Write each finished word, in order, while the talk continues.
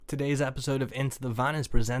Today's episode of Into the Van is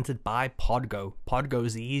presented by Podgo. Podgo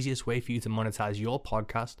is the easiest way for you to monetize your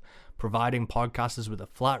podcast, providing podcasters with a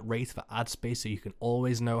flat rate for ad space so you can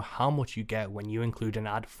always know how much you get when you include an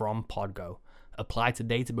ad from Podgo. Apply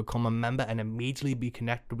today to become a member and immediately be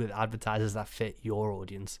connected with advertisers that fit your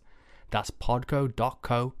audience. That's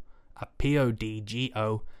podgo.co at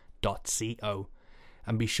podgo.co.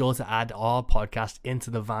 And be sure to add our podcast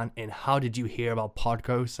Into the Van in How Did You Hear About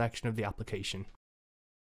Podgo section of the application.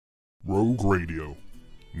 Rogue Radio,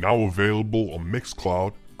 now available on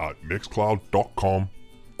Mixcloud at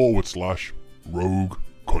mixcloud.com/Rogue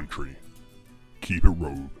Country. Keep it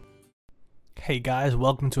rogue. Hey guys,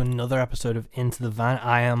 welcome to another episode of Into the Van.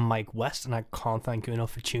 I am Mike West and I can't thank you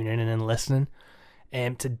enough for tuning in and listening.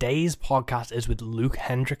 Today's podcast is with Luke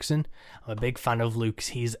Hendrickson. I'm a big fan of Luke's.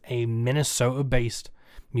 He's a Minnesota-based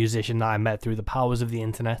musician that I met through the powers of the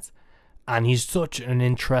internet. And he's such an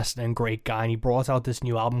interesting and great guy. And he brought out this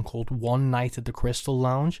new album called One Night at the Crystal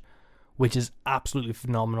Lounge, which is absolutely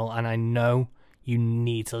phenomenal. And I know you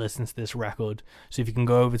need to listen to this record. So if you can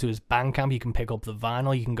go over to his Bandcamp, you can pick up the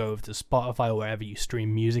vinyl. You can go over to Spotify or wherever you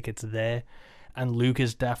stream music. It's there. And Luke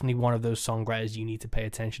is definitely one of those songwriters you need to pay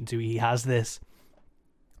attention to. He has this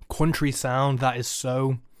country sound that is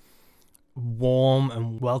so warm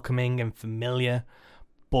and welcoming and familiar,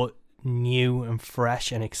 but new and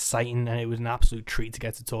fresh and exciting, and it was an absolute treat to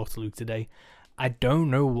get to talk to Luke today. I don't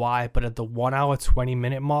know why, but at the 1 hour 20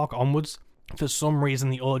 minute mark onwards, for some reason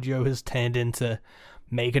the audio has turned into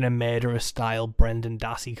Making a Murderer style Brendan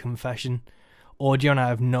Dassey confession audio, and I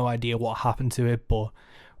have no idea what happened to it, but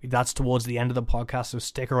that's towards the end of the podcast, so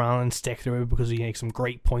stick around and stick through it because we make some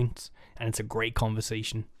great points and it's a great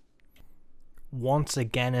conversation. Once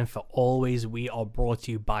again and for always, we are brought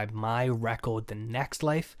to you by my record, The Next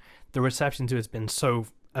Life. The reception to it's been so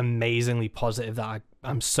amazingly positive that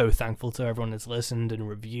I'm so thankful to everyone that's listened and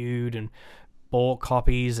reviewed and bought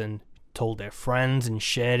copies and told their friends and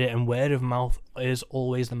shared it. And word of mouth is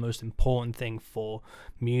always the most important thing for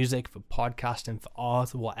music, for podcasting, for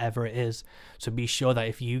art, whatever it is. So be sure that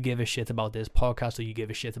if you give a shit about this podcast or you give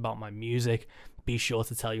a shit about my music, be sure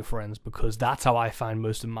to tell your friends, because that's how I find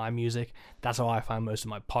most of my music. That's how I find most of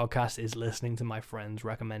my podcast, is listening to my friends'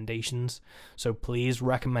 recommendations. So please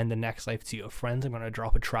recommend The Next Life to your friends. I'm going to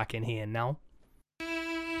drop a track in here now.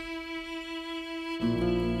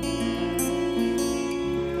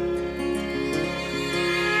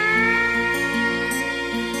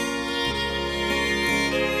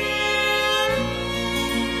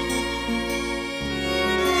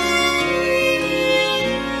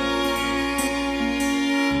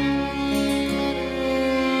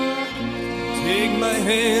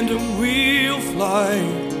 And we'll fly,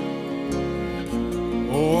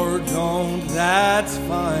 or don't, that's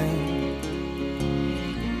fine.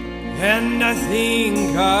 And I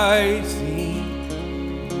think I see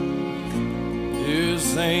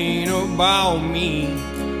this ain't about me,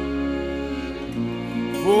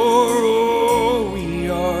 for all we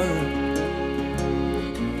are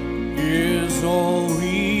is all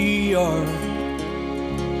we are,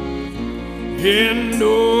 and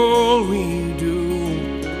all we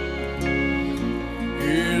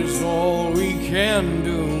all we can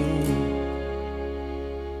do.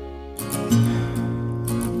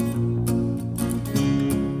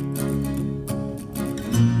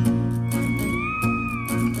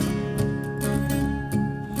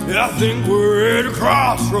 I think we're at a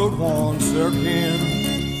crossroad once again.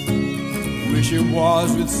 Wish it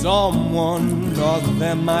was with someone other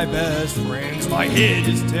than my best friends. My head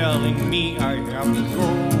is telling me I have to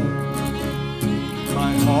go.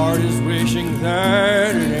 My heart is wishing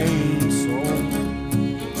that it ain't so.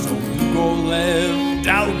 So you go left,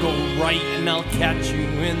 I'll go right, and I'll catch you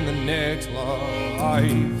in the next life.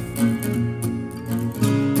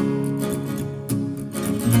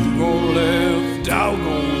 You go left, I'll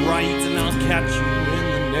go right, and I'll catch you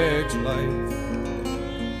in the next life.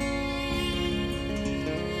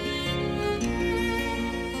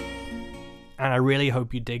 And I really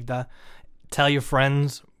hope you dig that. Tell your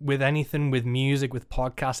friends with anything, with music, with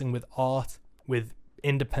podcasting, with art, with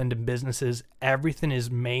independent businesses. Everything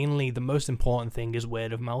is mainly, the most important thing is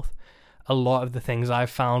word of mouth. A lot of the things I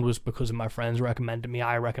found was because of my friends recommended me.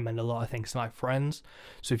 I recommend a lot of things to my friends.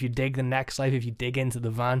 So if you dig The Next Life, if you dig Into the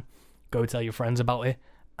Van, go tell your friends about it.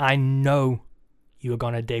 I know you are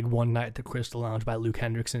going to dig One Night at the Crystal Lounge by Luke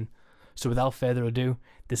Hendrickson. So without further ado,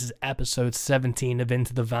 this is episode 17 of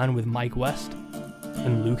Into the Van with Mike West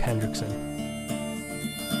and Luke Hendrickson.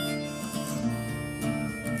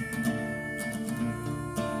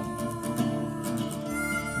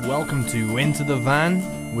 Welcome to Into the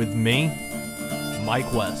Van with me,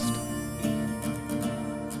 Mike West.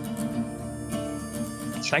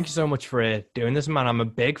 Thank you so much for doing this, man. I'm a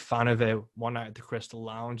big fan of it. One Night at the Crystal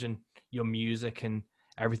Lounge and your music and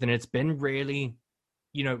everything. It's been really,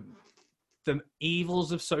 the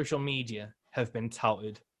evils of social media have been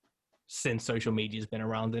touted since social media has been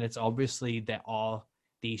around, and it's obviously there are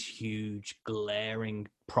these huge glaring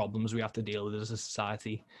problems we have to deal with as a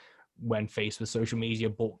society when faced with social media.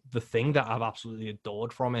 But the thing that I've absolutely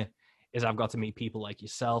adored from it is I've got to meet people like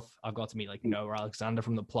yourself. I've got to meet like Noah Alexander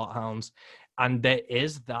from the Plot Hounds, and there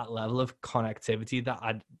is that level of connectivity that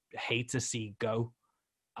I'd hate to see go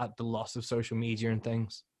at the loss of social media and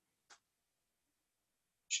things.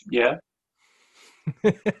 Yeah.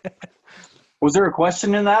 Was there a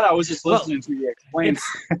question in that? I was just listening to you explain.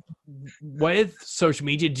 With social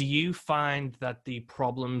media, do you find that the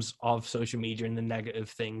problems of social media and the negative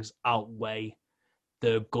things outweigh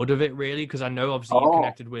the good of it, really? Because I know obviously you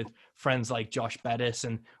connected with friends like Josh Bettis,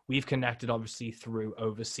 and we've connected obviously through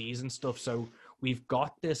overseas and stuff. So we've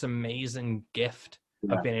got this amazing gift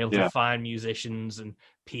of being able to find musicians and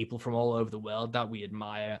people from all over the world that we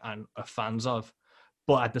admire and are fans of.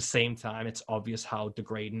 But at the same time, it's obvious how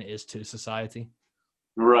degrading it is to society.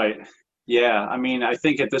 Right. Yeah. I mean, I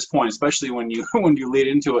think at this point, especially when you lead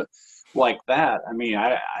into it like that, I mean,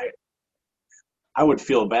 I would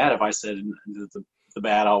feel bad if I said the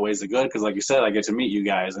bad outweighs the good, because like you said, I get to meet you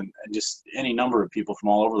guys and just any number of people from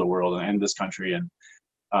all over the world and this country, and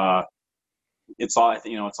it's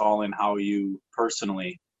all in how you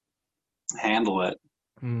personally handle it.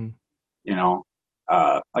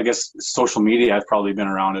 I guess social media, I've probably been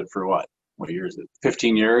around it for what year is it?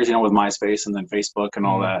 15 years, with MySpace and then Facebook and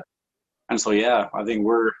all that. And so, yeah, I think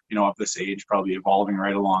we're, of this age, probably evolving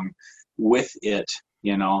right along with it.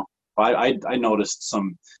 I noticed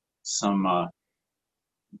some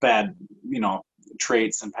bad,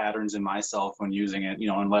 traits and patterns in myself when using it,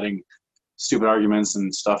 and letting stupid arguments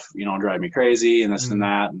and stuff, drive me crazy and this and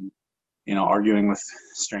that, and, arguing with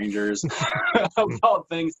strangers about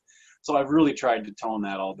things. So I've really tried to tone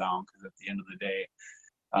that all down, because at the end of the day,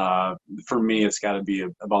 for me, it's got to be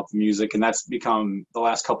about the music. And that's become, the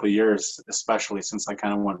last couple of years, especially since I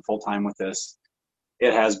kind of went full time with this,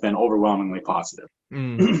 it has been overwhelmingly positive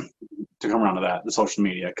to come around to that, the social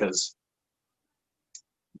media, because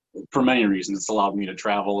for many reasons, it's allowed me to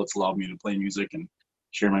travel. It's allowed me to play music and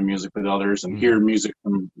share my music with others and hear music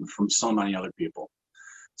from so many other people.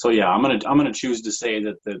 So yeah, I'm gonna choose to say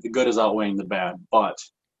that the good is outweighing the bad, but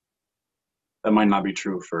that might not be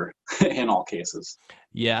true for in all cases.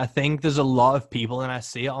 Yeah, I think there's a lot of people, and I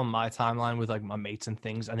see it on my timeline with like my mates and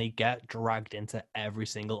things, and they get dragged into every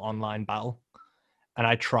single online battle. And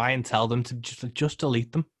I try and tell them to just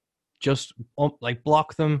delete them, just like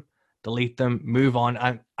block them, delete them, move on.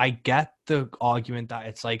 And I get the argument that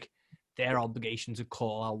it's like their obligation to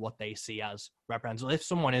call out what they see as reprehensible. If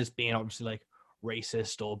someone is being obviously like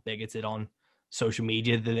racist or bigoted on social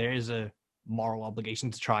media, there is a moral obligation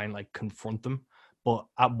to try and like confront them. But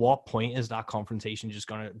at what point is that confrontation just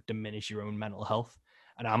going to diminish your own mental health?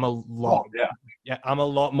 And I'm a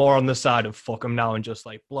lot more on the side of fuck them now and just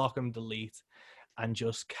like block them, delete, and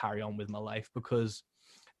just carry on with my life, because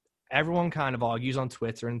everyone kind of argues on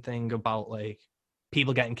Twitter and thing about like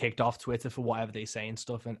people getting kicked off Twitter for whatever they say and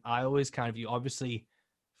stuff. And I always kind of view, obviously,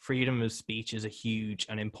 freedom of speech is a huge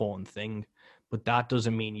and important thing, but that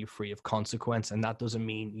doesn't mean you're free of consequence, and that doesn't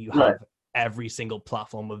mean you have every single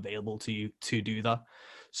platform available to you to do that.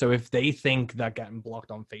 So if they think that getting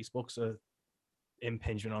blocked on Facebook's a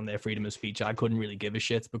impingement on their freedom of speech, I couldn't really give a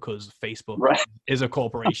shit, because Facebook is a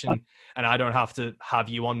corporation and I don't have to have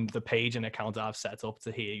you on the page and account I've set up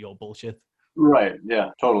to hear your bullshit. Right.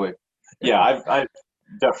 Yeah, totally. Yeah, I've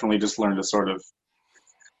definitely just learned to sort of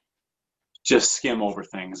just skim over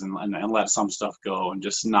things and let some stuff go and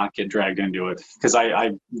just not get dragged into it, because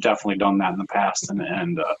I've definitely done that in the past,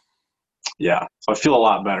 and yeah, so I feel a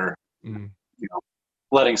lot better,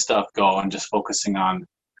 letting stuff go and just focusing on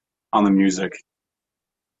the music.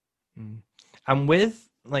 And with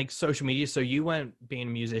like social media, so you went being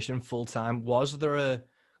a musician full time, was there a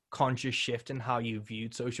conscious shift in how you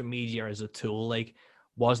viewed social media as a tool? Like,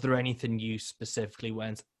 was there anything you specifically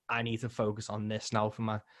went, I need to focus on this now for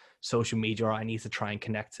my social media, or I need to try and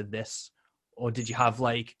connect to this? Or did you have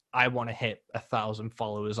like, I want to hit 1,000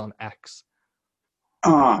 followers on X?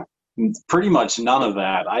 Pretty much none of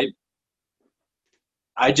that.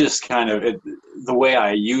 I just kind of, the way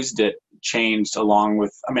I used it changed along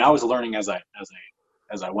with, I mean, I was learning as I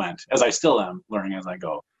went, as I still am learning as I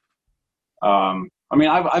go. I mean,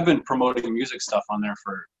 I've been promoting music stuff on there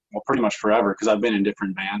for, well, pretty much forever, because I've been in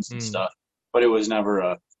different bands and stuff, but it was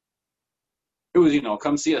never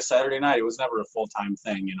come see us Saturday night. It was never a full-time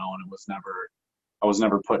thing, and I was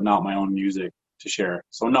never putting out my own music to share.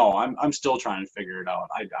 So no, I'm still trying to figure it out.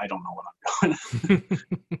 I don't know what I'm doing.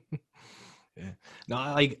 Yeah. No,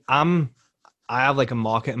 I have like a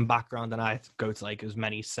marketing background, and I go to like as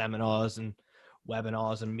many seminars and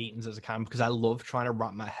webinars and meetings as I can, because I love trying to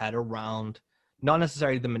wrap my head around not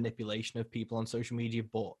necessarily the manipulation of people on social media,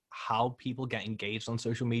 but how people get engaged on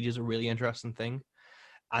social media is a really interesting thing.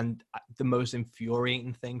 And the most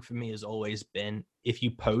infuriating thing for me has always been, if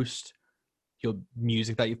you post your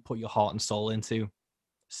music that you've put your heart and soul into,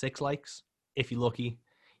 6 likes. If you're lucky,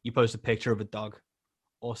 you post a picture of a dog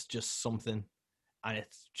or just something, and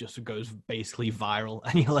it just goes basically viral.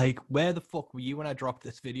 And you're like, where the fuck were you when I dropped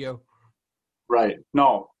this video? Right.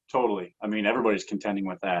 No, totally. I mean, everybody's contending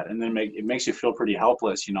with that. And then it makes you feel pretty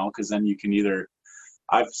helpless, you know, because then you can either,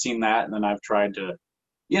 I've seen that, and then I've tried to,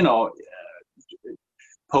 you know,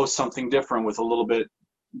 post something different with a little bit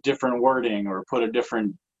different wording, or put a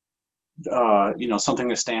different, you know, something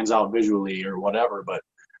that stands out visually or whatever. But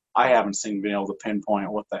I haven't been able to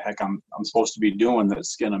pinpoint what the heck I'm supposed to be doing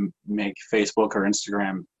that's going to make Facebook or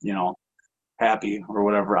Instagram, you know, happy or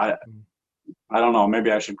whatever. I don't know.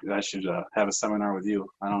 Maybe I should have a seminar with you.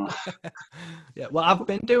 I don't know. Yeah. Well, I've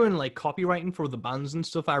been doing like copywriting for the bands and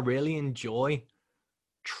stuff. I really enjoy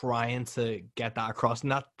trying to get that across.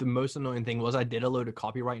 And that the most annoying thing was, I did a load of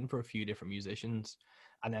copywriting for a few different musicians,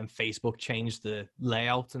 and then Facebook changed the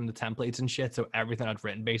layout and the templates and shit. So everything I'd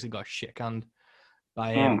written basically got shit canned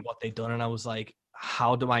by what they'd done. And I was like,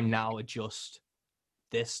 how do I now adjust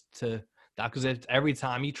this to that? Because every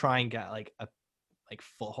time you try and get like a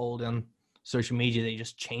foothold on social media, they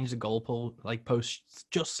just change the goalpost, like posts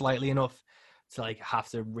just slightly enough to like have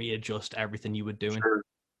to readjust everything you were doing. Sure.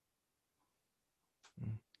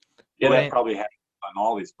 Yeah, that probably happens on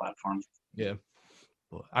all these platforms. Yeah.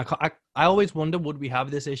 But I always wonder, would we have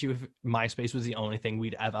this issue if MySpace was the only thing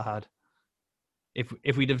we'd ever had?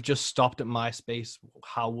 If we'd have just stopped at MySpace,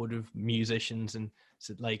 how would have musicians and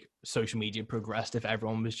like social media progressed if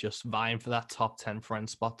everyone was just vying for that top 10 friend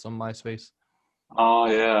spots on MySpace? Oh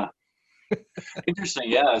yeah. Interesting.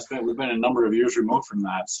 Yeah, we've been a number of years removed from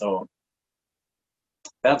that, so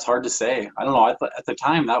that's hard to say. I don't know. At the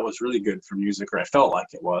time, that was really good for music, or I felt like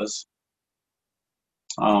it was.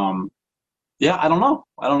 Yeah, I don't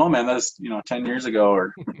know, man. That's 10 years ago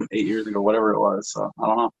or 8 years ago, whatever it was. So I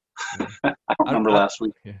don't know. I don't remember last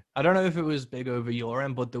week. Yeah. I don't know if it was big over your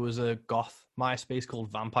end, but there was a goth MySpace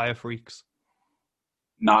called Vampire Freaks.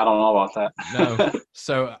 No, I don't know about that. No.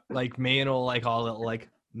 So like me and all like our little like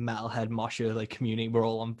metalhead mosher like community were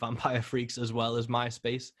all on Vampire Freaks as well as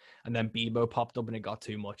MySpace, and then Bebo popped up and it got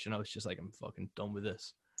too much, and I was just like, I'm fucking done with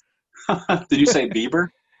this. Did you say Bieber?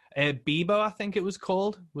 Bebo, I think it was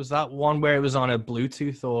called. Was that one where it was on a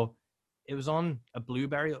Bluetooth, or it was on a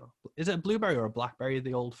Blueberry? Is it a Blueberry or a Blackberry,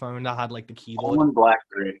 the old phone that had like the keyboard? On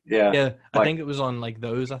Blackberry, yeah. Yeah, I think it was on like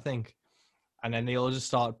those, I think. And then they all just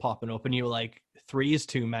started popping up, and you were like, 3 is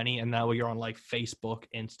too many, and now you're on like Facebook,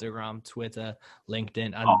 Instagram, Twitter,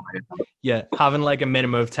 LinkedIn, and yeah, having like a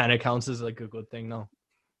minimum of 10 accounts is like a good thing now.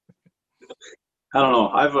 I don't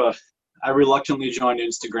know. I reluctantly joined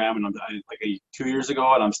Instagram, and 2 years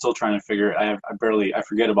ago, and I'm still trying to figure. I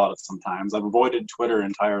forget about it sometimes. I've avoided Twitter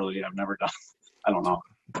entirely. I've never done. I don't know.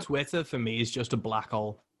 Twitter for me is just a black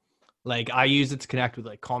hole. Like, I use it to connect with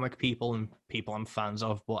like comic people and people I'm fans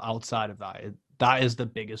of, but outside of that, that is the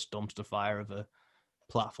biggest dumpster fire of a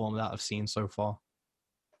platform that I've seen so far.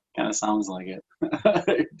 Kind of sounds like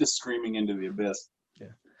it. Just screaming into the abyss. Yeah.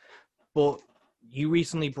 But you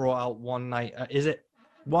recently brought out One Night. Is it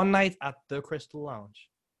One Night at the Crystal Lounge?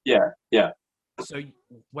 Yeah. So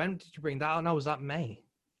when did you bring that out? No, was that May?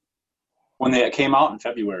 When they came out in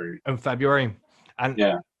February. In February. And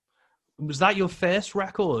yeah. Was that your first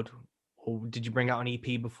record? Or did you bring out an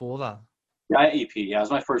EP before that? Yeah, EP. Yeah, it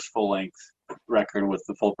was my first full-length record with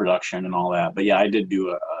the full production and all that. But yeah, I did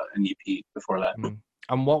do an EP before that. Mm.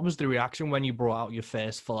 And what was the reaction when you brought out your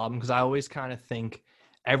first full album? Because I always kind of think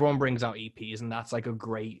everyone brings out EPs, and that's like a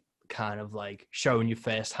great kind of like showing you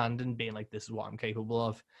firsthand and being like, this is what I'm capable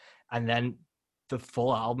of. And then the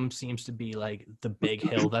full album seems to be like the big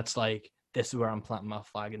hill that's like, this is where I'm planting my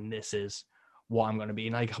flag, and this is what I'm going to be.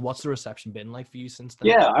 And like, what's the reception been like for you since then?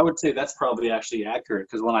 Yeah, I would say that's probably actually accurate,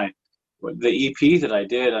 because the EP that I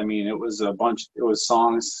did, I mean, it was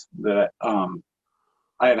songs that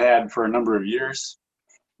I had for a number of years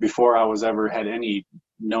before I was ever had any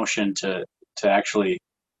notion to actually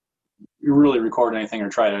really record anything or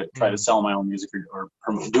try to sell my own music or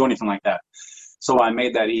do anything like that. So I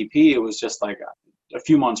made that EP. It was just like a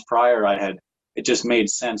few months prior, it just made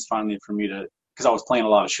sense finally for me to, because I was playing a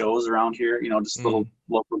lot of shows around here, just little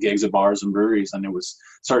local gigs at bars and breweries, and it was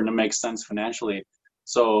starting to make sense financially.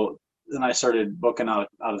 So then I started booking out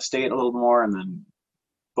of state a little more, and then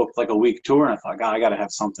booked like a week tour, and I thought, God, I got to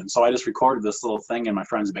have something. So I just recorded this little thing in my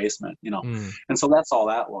friend's basement, and so that's all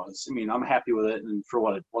that was. I mean, I'm happy with it, and for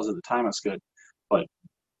what it was at the time, it's good. But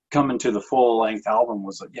coming to the full length album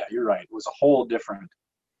was like, yeah, you're right. It was a whole different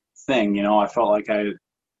thing. I felt like I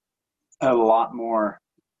had a lot more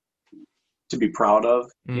to be proud of,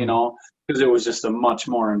 because it was just a much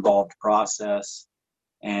more involved process,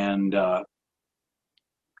 and the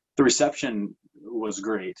reception was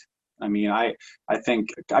great. I mean, I think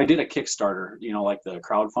I did a Kickstarter, like the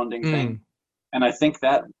crowdfunding thing, and I think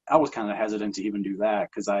that I was kind of hesitant to even do that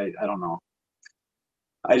because I don't know.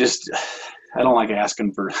 I don't like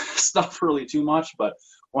asking for stuff really too much, but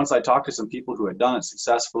once I talked to some people who had done it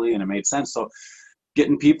successfully and it made sense, so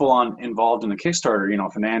getting people involved in the Kickstarter,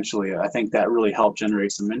 financially, I think that really helped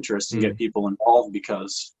generate some interest and get people involved,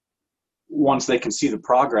 because once they can see the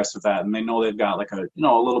progress of that and they know they've got like a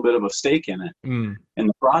little bit of a stake in it, in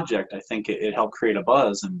the project, I think it helped create a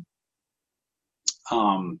buzz. And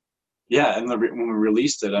when we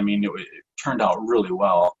released it, I mean, it turned out really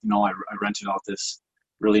well. I rented out this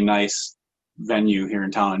really nice venue here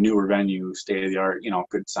in town, a newer venue, state of the art,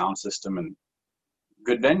 good sound system and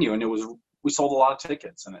good venue. And we sold a lot of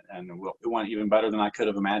tickets, and it went even better than I could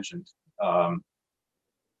have imagined.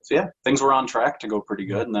 So yeah, things were on track to go pretty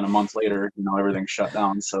good, and then a month later, everything shut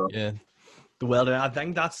down. So yeah, well, I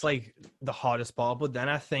think that's like the hardest part. But then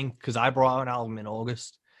I think, because I brought out an album in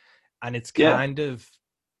August, and it's kind of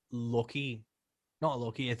lucky, not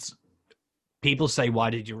lucky. It's people say, "Why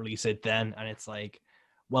did you release it then?" And it's like,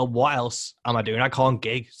 well, what else am I doing? I can't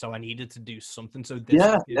gig, so I needed to do something. So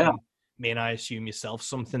this me, and I assume yourself,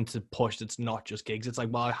 something to push that's not just gigs. It's like,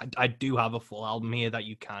 well, I do have a full album here that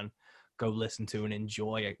you can go listen to and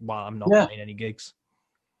enjoy while I'm not playing any gigs.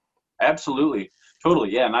 Absolutely.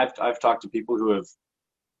 Totally. Yeah. And I've talked to people who have,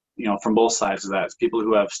 from both sides of that. It's people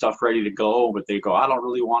who have stuff ready to go, but they go, I don't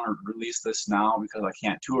really want to release this now because I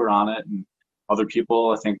can't tour on it. And other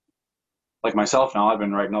people, I think, like myself now, I've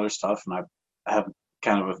been writing other stuff, and I have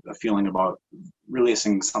kind of a feeling about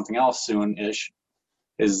releasing something else soon-ish,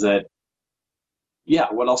 is that,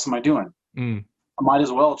 what else am I doing? I might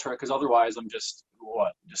as well try, because otherwise I'm just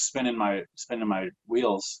spinning my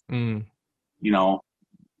wheels,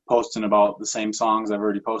 posting about the same songs I've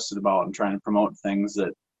already posted about and trying to promote things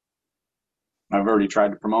that I've already tried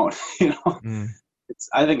to promote.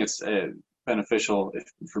 I think it's beneficial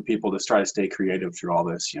for people to try to stay creative through all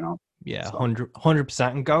this. Yeah,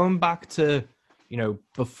 100%. And going back to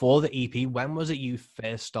before the EP, when was it you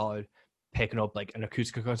first started picking up like an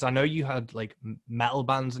acoustic? Because I know you had like metal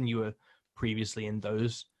bands and you were previously in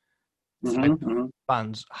those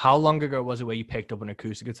bands. How long ago was it where you picked up an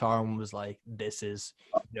acoustic guitar and was like, this is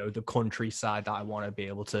the countryside that I want to be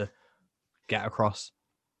able to get across?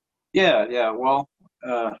 Well,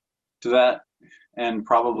 to that, and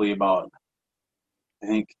probably about, I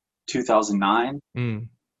think, 2009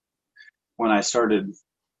 when I started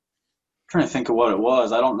trying to think of what it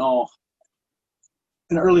was. I don't know.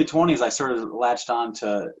 In the early 20s, I sort of latched on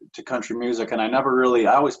to country music, and I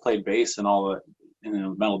always played bass in all the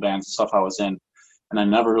metal bands and stuff I was in, and I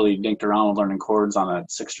never really dinked around with learning chords on a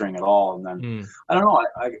 6-string at all. And then I don't know,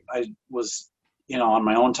 I was on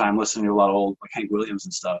my own time listening to a lot of old like Hank Williams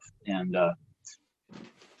and stuff, and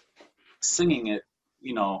singing it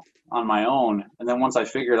on my own. And then once I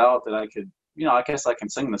figured out that I could, I guess I can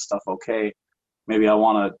sing this stuff okay, maybe I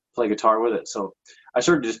want to play guitar with it. So I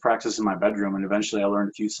started just practicing in my bedroom, and eventually I learned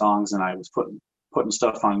a few songs, and I was putting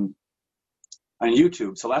stuff on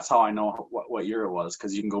YouTube. So that's how I know what year it was,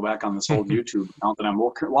 because you can go back on this old YouTube account that I'm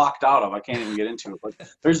locked out of. I can't even get into it. But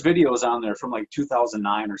there's videos on there from like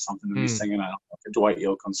 2009 or something of me singing a Dwight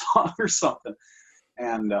Yoakam song or something.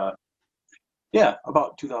 And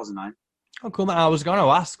about 2009. Oh, cool, man. I was going to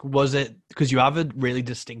ask, was it because you have a really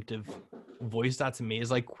distinctive voice that to me is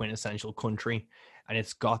like quintessential country, and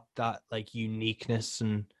it's got that like uniqueness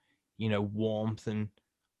and warmth and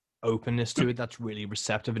openness to it that's really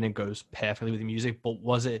receptive, and it goes perfectly with the music. But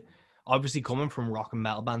was it obviously coming from rock and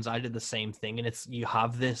metal bands? I did the same thing, and it's you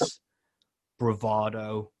have this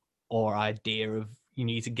bravado or idea of you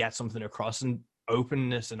need to get something across, and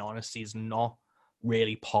openness and honesty is not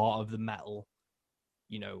really part of the metal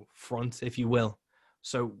front, if you will.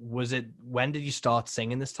 So when did you start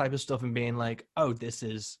singing this type of stuff and being like, oh, this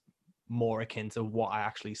is more akin to what I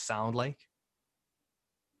actually sound like?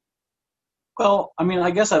 Well, I mean,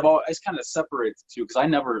 I guess I've always kind of separated the two, because I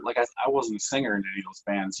never, like, I wasn't a singer in any of those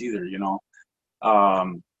bands either,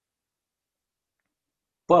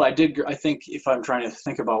 but I think if I'm trying to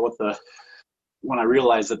think about when I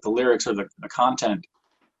realized that the lyrics or the content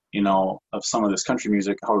you know, of some of this country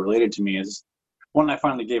music, how it related to me is when I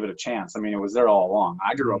finally gave it a chance. I mean, it was there all along.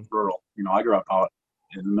 I grew up rural, you know, I grew up out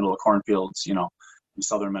in the middle of cornfields, you know, in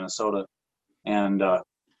southern Minnesota. And,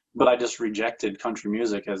 but I just rejected country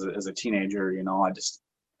music as a teenager, you know.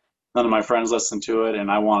 None of my friends listened to it, and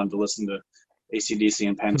I wanted to listen to AC/DC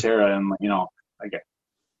and Pantera, and, you know,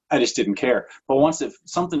 I just didn't care. But once a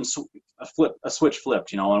switch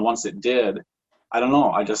flipped, you know, and once it did, I don't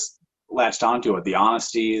know, I just latched onto it. The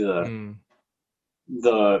honesty, for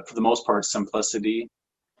the most part, simplicity,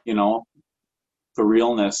 you know, the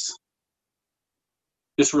realness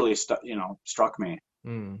just really struck me.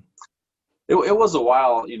 It was a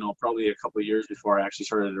while, you know, probably a couple of years before I actually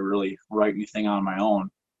started to really write anything on my own.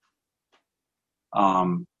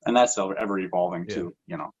 And that's ever evolving too,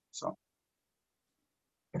 you know, so.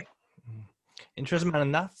 Interesting,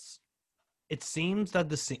 man. And it seems that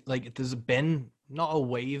there's been not a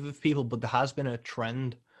wave of people, but there has been a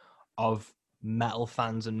trend of metal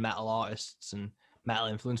fans and metal artists and metal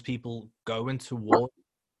influenced people going toward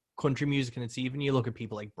country music. And it's even, you look at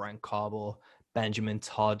people like Brent Cobb or Benjamin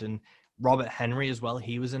Todd and Robert Henry as well.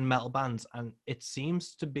 He was in metal bands, and it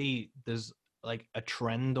seems to be there's like a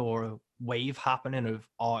trend or a wave happening of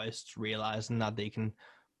artists realizing that they can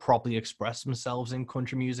properly express themselves in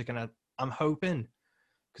country music. And I'm hoping,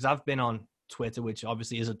 because I've been on Twitter, which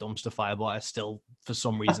obviously is a dumpster fire, but I still, for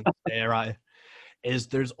some reason, stare at it, is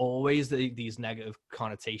there's always these negative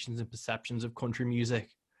connotations and perceptions of country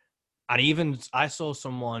music. And even I saw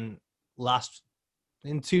someone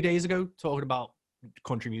 2 days ago talking about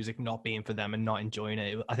country music not being for them and not enjoying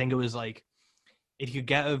it. I think it was like, if you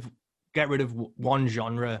get rid of one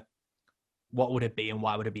genre, what would it be and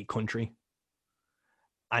why would it be country?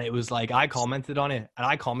 And it was like, I commented on it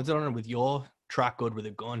with your track Good With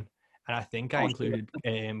A Gun, and I think I included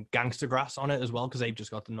Gangsta Grass on it as well, because they've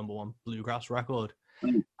just got the #1 bluegrass record.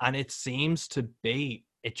 And it seems to be,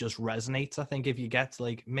 it just resonates. I think if you get to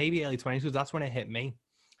like maybe early 20s, that's when it hit me.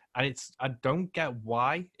 And I don't get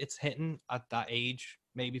why it's hitting at that age,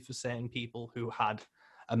 maybe for certain people who had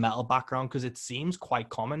a metal background, because it seems quite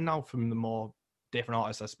common now from the more different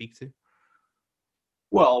artists I speak to.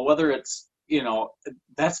 Well, whether it's, you know,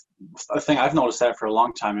 that's a thing I've noticed that for a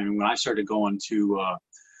long time. I mean, when I started going to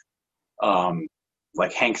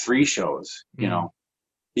like Hank 3 shows, you know,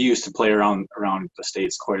 he used to play around the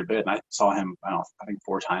States quite a bit, and I saw him, I think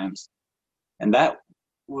 4 times. And that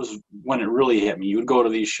was when it really hit me. You would go to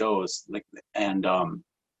these shows, like, and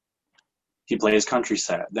he'd play his country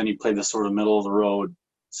set, then he'd play this sort of middle of the road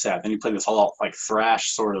set, then he'd play this all like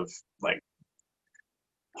thrash sort of like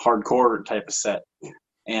hardcore type of set.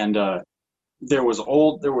 And there was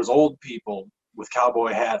old people with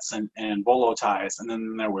cowboy hats and bolo ties, and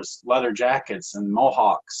then there was leather jackets and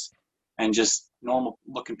mohawks and just normal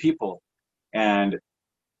looking people. And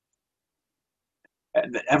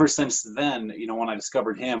ever since then, you know, when I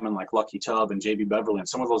discovered him and like Lucky Tubb and JB Beverly and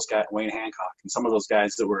some of those guys, Wayne Hancock, and some of those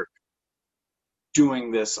guys that were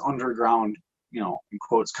doing this underground, you know, in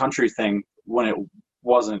quotes, country thing when it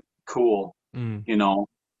wasn't cool, you know,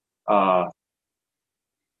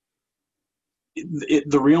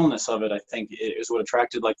 the realness of it, I think, is what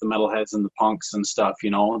attracted like the metalheads and the punks and stuff. You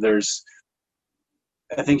know,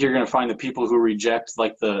 I think you're going to find the people who reject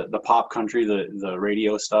like the pop country, the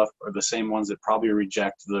radio stuff, are the same ones that probably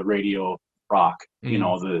reject the radio rock. You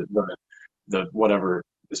know, the whatever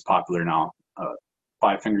is popular now,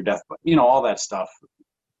 Five Finger Death, you know, all that stuff.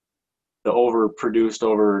 The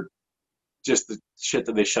overproduced, just the shit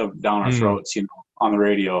that they shove down our throats, you know, on the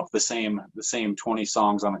radio, the same 20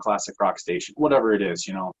 songs on the classic rock station, whatever it is,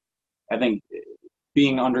 you know. I think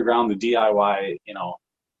being underground, the DIY, you know,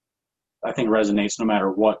 I think resonates no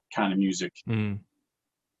matter what kind of music you're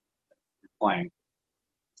playing.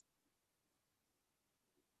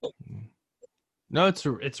 No, it's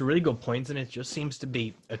a really good point, and it just seems to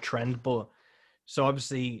be a trend. But so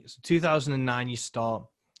obviously 2009 you start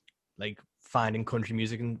like finding country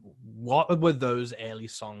music, and what were those early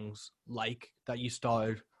songs like that you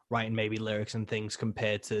started writing maybe lyrics and things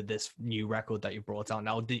compared to this new record that you brought out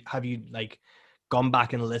now? Have you like gone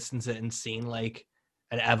back and listened to it and seen like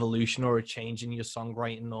an evolution or a change in your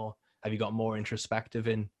songwriting, or have you got more introspective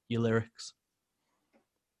in your lyrics?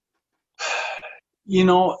 You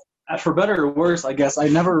know, for better or worse, I guess I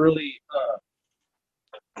never really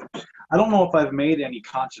I don't know if I've made any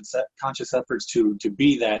conscious efforts to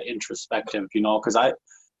be that introspective, you know, because I've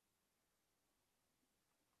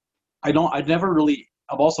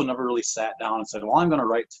also never really sat down and said, well, I'm going to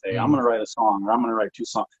write today. I'm going to write a song, or I'm going to write 2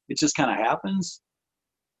 songs. It just kind of happens.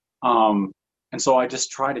 And so I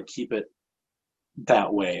just try to keep it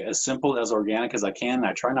that way, as simple, as organic as I can.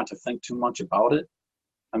 I try not to think too much about it.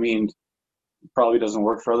 I mean, it probably doesn't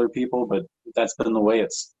work for other people, but that's been the way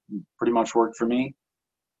it's pretty much worked for me.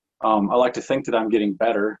 I like to think that I'm getting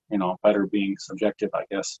better, better being subjective, I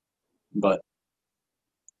guess. But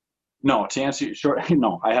no, to answer you short,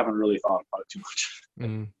 no, I haven't really thought about it too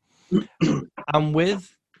much. And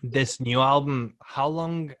with this new album, how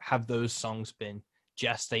long have those songs been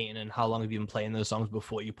gestating, and how long have you been playing those songs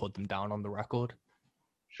before you put them down on the record?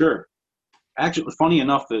 Sure. Actually, funny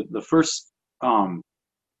enough, the first,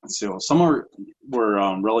 let's see, some were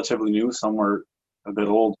relatively new, some were a bit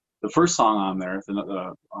old. The first song on there,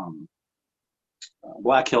 the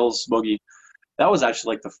Black Hills Boogie, that was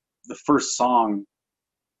actually like the first song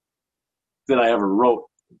that I ever wrote,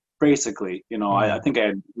 basically. I think I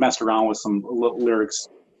had messed around with some lyrics,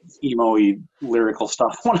 emo-y lyrical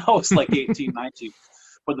stuff when I was like 18, 19.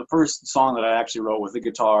 But the first song that I actually wrote with the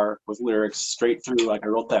guitar, with lyrics straight through, like I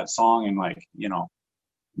wrote that song in I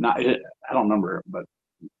don't remember, but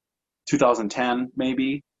 2010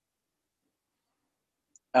 maybe.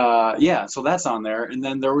 Yeah, so that's on there. And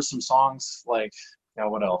then there were some songs like,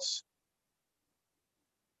 what else?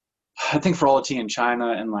 I think For All the Tea in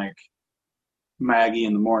China and like Maggie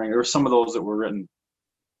in the Morning. There were some of those that were written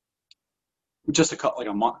just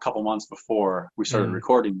couple months before we started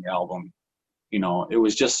recording the album. It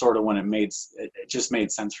was just sort of when it just made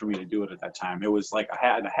sense for me to do it at that time. It was like I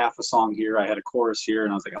had a half a song here, I had a chorus here,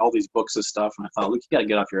 and I was like, all these books of stuff, and I thought, look, you got to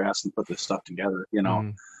get off your ass and put this stuff together,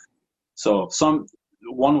 So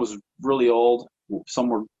one was really old, some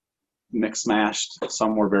were mixed mashed,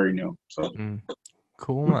 some were very new. So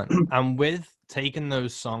cool, man. And with taking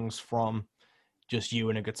those songs from just you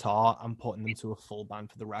and a guitar and putting them to a full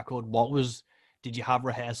band for the record, did you have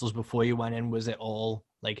rehearsals before you went in? Was it all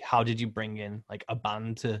like, how did you bring in like a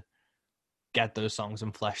band to get those songs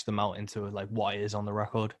and flesh them out into like what is on the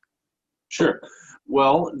record? Sure.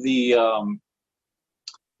 Well, the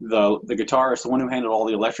guitarist, the one who handled all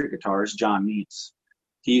the electric guitars, John Neitz,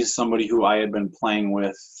 he's somebody who I had been playing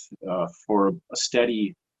with for a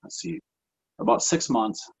steady, about 6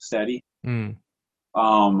 months steady.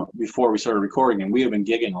 Before we started recording, and we have been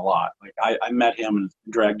gigging a lot. Like I met him and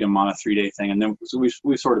dragged him on a 3-day thing, and then so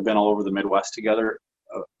we've sort of been all over the Midwest together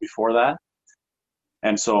before that.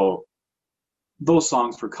 And so those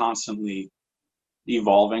songs were constantly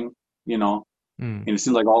evolving, and it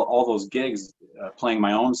seemed like all those gigs, playing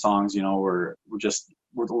my own songs, were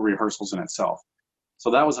rehearsals in itself. So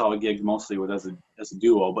that was how I gigged mostly as a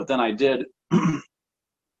duo. But then I did, and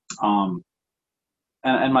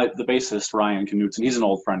the bassist Ryan Knutson, he's an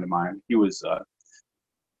old friend of mine. He was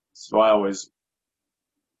so I always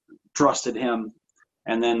trusted him.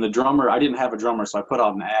 And then the drummer, I didn't have a drummer, so I put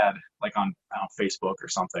out an ad like on Facebook or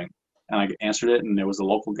something, and I answered it, and it was a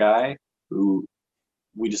local guy who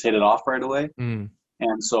we just hit it off right away. And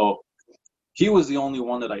so he was the only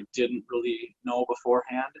one that I didn't really know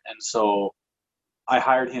beforehand, and so I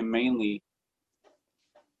hired him mainly,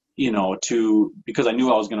 because I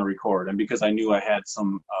knew I was going to record, and because I knew I had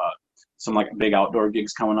some like big outdoor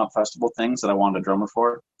gigs coming up, festival things that I wanted a drummer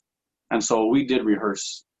for. And so we did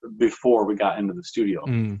rehearse before we got into the studio.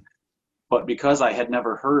 But because I had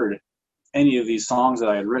never heard any of these songs that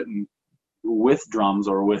I had written with drums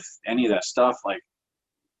or with any of that stuff, like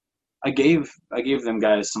I gave them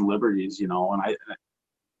guys some liberties, and I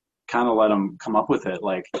kind of let them come up with it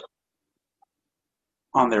like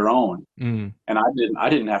on their own. And I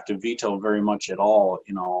didn't have to veto very much at all.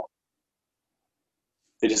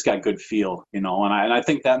 They just got good feel, and I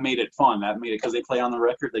think that made it fun. That made it, because they play on the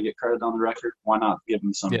record, they get credit on the record. Why not give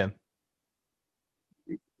them some, give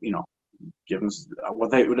them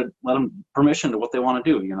what they would let them permission to what they want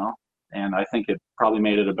to do, and I think it probably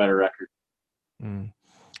made it a better record.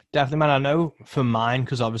 Definitely, man. I know for mine,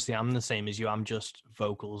 because obviously I'm the same as you, I'm just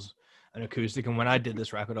vocals and acoustic. And when I did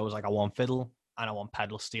this record, I was like, I want fiddle and I want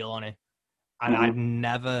pedal steel on it. And I'd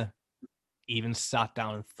never even sat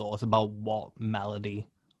down and thought about what melody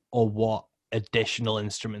or what additional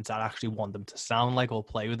instruments I'd actually want them to sound like or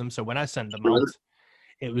play with them. So when I sent them out,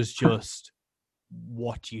 it was just,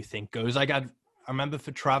 what do you think goes? Like I remember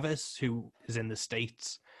for Travis, who is in the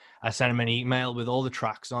States, I sent him an email with all the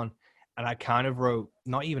tracks on, and I kind of wrote,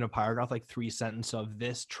 not even a paragraph, like 3 sentences of,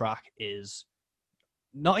 this track is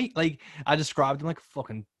not, like, I described him like a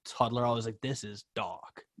fucking toddler. I was like, this is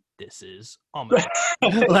dark. This is, oh my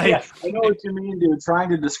God. Like, yeah, I know what you mean, dude. Trying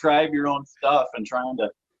to describe your own stuff and trying to.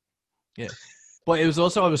 Yeah. But it was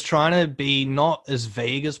also, I was trying to be not as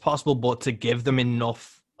vague as possible, but to give them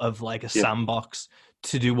enough of like a sandbox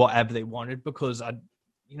to do whatever they wanted. Because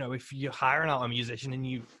if you're hiring out a musician and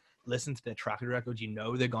you listen to their track record,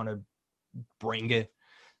 they're going to bring it.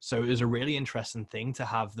 So it was a really interesting thing to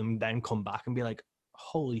have them then come back and be like,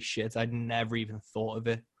 holy shit, I'd never even thought of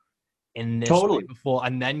it in this Totally. way before.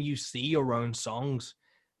 And then you see your own songs,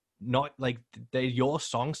 not like they're your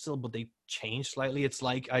songs still, but they change slightly. It's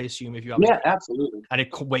like, I assume if you have Yeah, absolutely. and it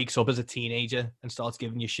wakes up as a teenager and starts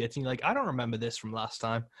giving you shit, and you're like, I don't remember this from last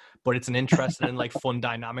time, but it's an interesting and like fun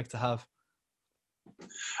dynamic to have.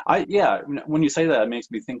 When you say that, it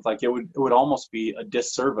makes me think like it would almost be a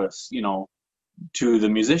disservice, to the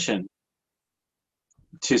musician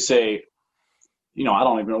to say, I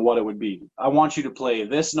don't even know what it would be. I want you to play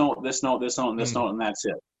this note, this note, this note, and this note, and that's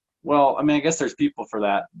it. Well, I mean, I guess there's people for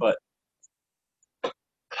that, but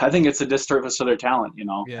I think it's a disservice to their talent,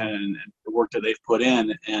 and the work that they've put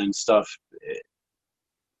in and stuff.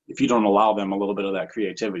 If you don't allow them a little bit of that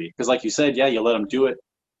creativity, because like you said, you let them do it,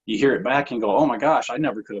 you hear it back and go, oh my gosh, I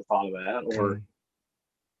never could have thought of that. Or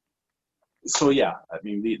so, I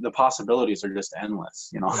mean, the possibilities are just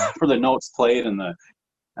endless, for the notes played and the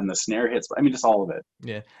snare hits. I mean, just all of it.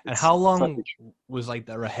 Yeah. And how long was like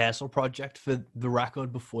the rehearsal project for the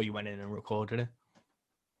record before you went in and recorded it?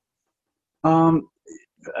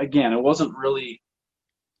 Again, it wasn't really.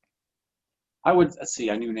 I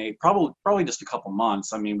knew Nate probably just a couple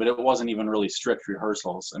months. I mean, but it wasn't even really strict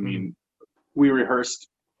rehearsals. I mean, we were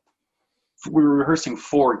rehearsing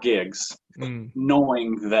 4 gigs,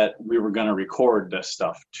 knowing that we were going to record this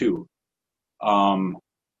stuff too.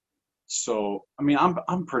 So I mean,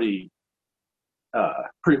 I'm pretty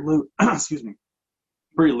loose. Excuse me,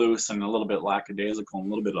 pretty loose and a little bit lackadaisical and a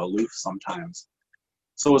little bit aloof sometimes.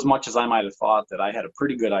 So as much as I might have thought that I had a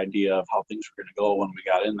pretty good idea of how things were going to go when we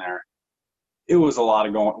got in there, it was a lot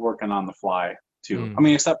of working on the fly too. I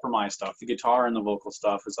mean, except for my stuff, the guitar and the vocal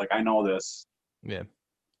stuff is like, I know this. Yeah.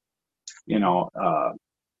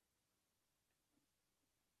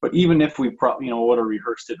 But even if we would have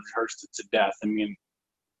rehearsed it to death, I mean,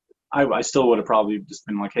 I still would have probably just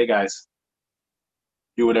been like, hey guys,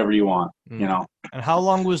 do whatever you want, And how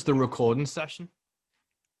long was the recording session?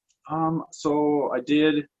 So I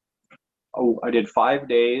did 5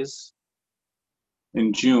 days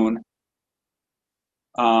in June.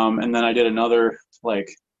 And then I did another like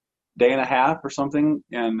day and a half or something,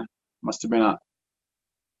 and must have been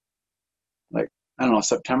I don't know,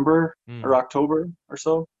 September or October or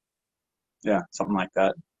so. Yeah, something like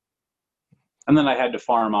that. And then I had to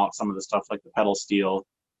farm out some of the stuff like the pedal steel.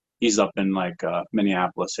 He's up in like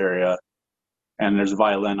Minneapolis area, and there's a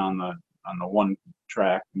violin on the one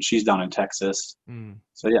track, and she's down in Texas.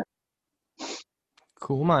 So yeah.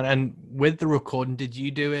 Cool, man. And with the recording, did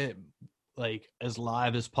you do it like as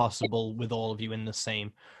live as possible with all of you in the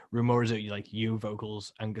same room, or is it like you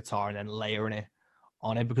vocals and guitar and then layering it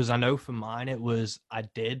on it? Because I know for mine I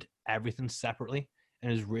did everything separately,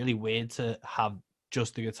 and it was really weird to have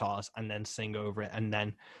just the guitars and then sing over it and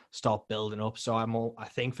then start building up. So I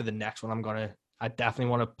think for the next one I definitely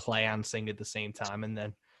want to play and sing at the same time, and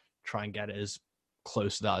then try and get it as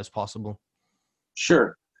close to that as possible.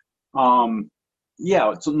 Sure. So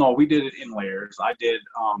no, we did it in layers. I did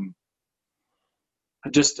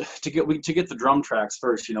just to get the drum tracks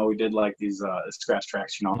first, we did like these scratch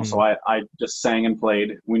tracks, So I just sang and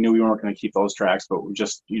played. We knew we weren't going to keep those tracks, but we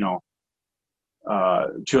just to a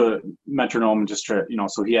metronome and just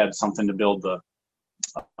so he had something to build the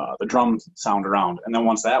drum sound around. And then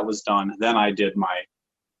once that was done, then I did my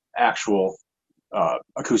actual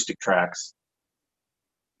acoustic tracks.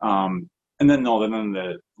 And then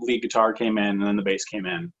the lead guitar came in, and then the bass came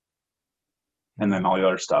in, and then all the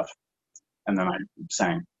other stuff. And then I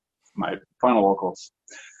sang my final vocals.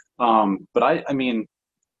 But I mean,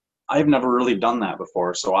 I've never really done that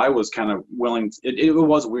before, so I was kind of willing. It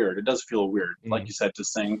was weird. It does feel weird, like you said, to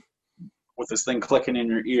sing with this thing clicking in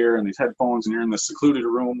your ear and these headphones, and you're in this secluded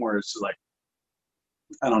room where it's just like,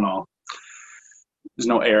 I don't know, there's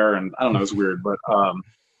no air, and I don't know, it's weird. But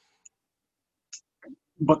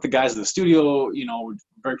the guys at the studio,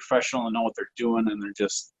 very professional and know what they're doing, and they're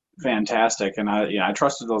just fantastic. And I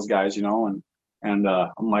trusted those guys, and I'm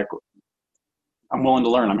like, I'm willing to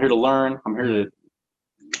learn. I'm here to learn. I'm here to.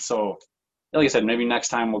 So, like I said, maybe next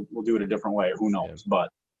time we'll do it a different way. Who knows? Yeah. But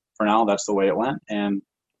for now, that's the way it went. And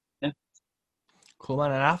yeah. Cool,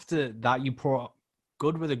 man. And after that, you brought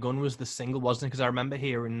 "Good with a Gun" was the single, wasn't it? Because I remember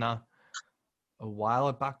hearing that a while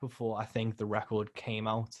back before I think the record came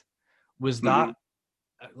out. Was that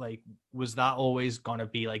was that always gonna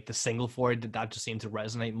be like the single for it? Did that just seem to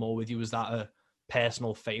resonate more with you? Was that a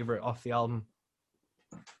personal favorite off the album?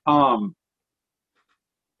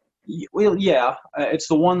 Well, yeah, it's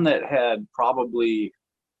the one that had probably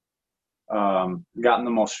gotten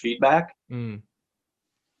the most feedback. And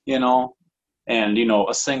a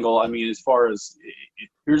single. I mean, as far as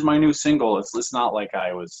here's my new single, it's not like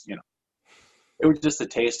I was it was just a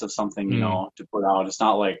taste of something, you Mm. know, to put out. It's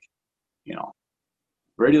not like, you know,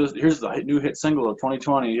 radio, here's the new hit single of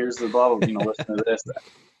 2020, here's the blah, blah, you know, listen to this.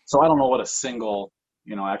 So I don't know what a single,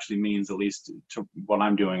 you know, actually means, at least to what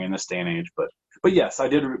I'm doing in this day and age. But yes, I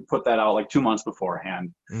did put that out like 2 months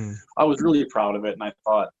beforehand. Mm. I was really proud of it, and I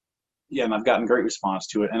thought, yeah, and I've gotten great response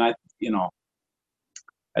to it. And I, you know,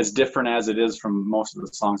 as different as it is from most of the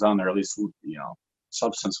songs on there, at least, you know,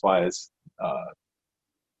 substance-wise,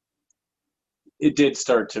 it did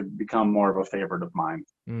start to become more of a favorite of mine,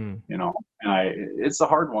 you know, and it's a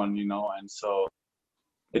hard one, you know, and so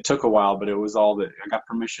it took a while, but it was all that I got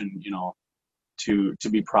permission, you know, to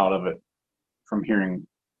be proud of it from hearing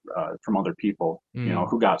from other people, you know,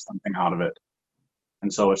 who got something out of it.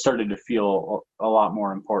 And so it started to feel a lot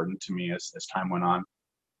more important to me as time went on.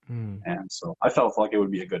 And so I felt like it would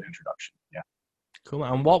be a good introduction. Yeah. Cool.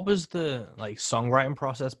 And what was the like songwriting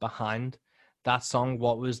process behind that song?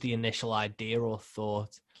 What was the initial idea or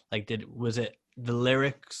thought? Like, was it the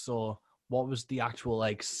lyrics, or what was the actual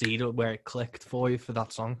like seed where it clicked for you for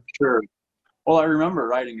that song? Sure. Well, I remember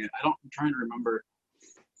writing it. I'm trying to remember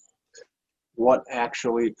what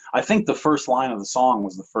actually. I think the first line of the song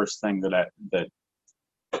was the first thing that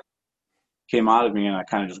came out of me, and I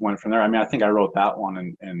kind of just went from there. I mean, I think I wrote that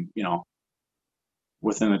one, and you know,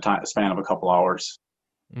 within the span of a couple hours,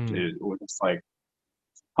 it was just like,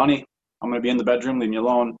 honey, I'm gonna be in the bedroom, leave me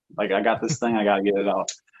alone. Like, I got this thing, I gotta get it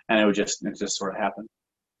out, and it just sort of happened.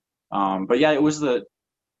 But yeah, it was the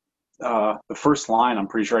first line. I'm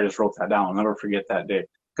pretty sure I just wrote that down. I'll never forget that day,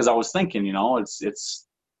 because I was thinking, you know, it's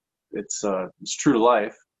true to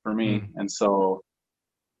life for me, and so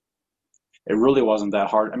it really wasn't that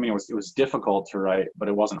hard. I mean, it was difficult to write, but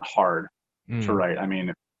it wasn't hard to write. I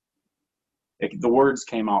mean, the words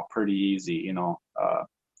came out pretty easy, you know.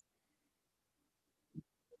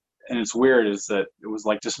 And it's weird is that it was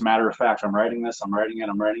like just matter of fact. I'm writing this, I'm writing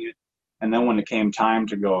it. And then when it came time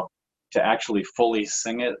to actually fully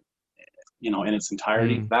sing it, you know, in its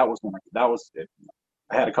entirety, that was it.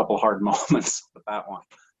 I had a couple of hard moments with that one.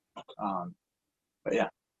 But yeah.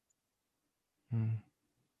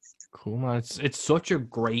 Cool, man. It's such a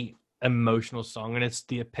great emotional song, and it's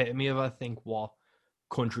the epitome of, I think, what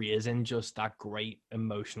country is, in just that great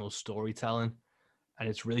emotional storytelling. And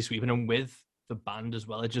it's really sweeping, and with the band as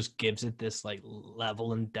well, it just gives it this like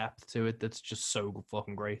level and depth to it that's just so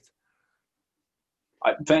fucking great.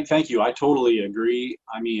 Thank you. I totally agree.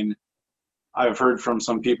 I mean, I've heard from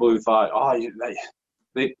some people who thought, you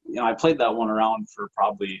know, I played that one around for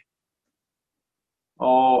probably,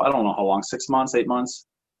 I don't know how long, 6 months, 8 months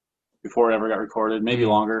before it ever got recorded, maybe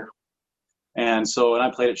longer. And I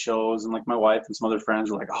played at shows, and like my wife and some other friends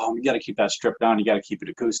were like, oh, you got to keep that stripped down. You got to keep it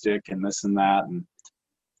acoustic and this and that. And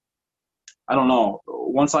I don't know.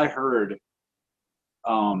 Once I heard,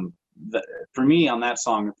 for me on that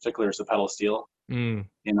song in particular, is the pedal steel. You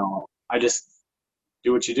know, I just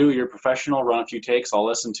do what you do. You're a professional. Run a few takes. I'll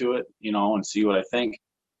listen to it, you know, and see what I think.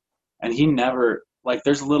 And he never, like,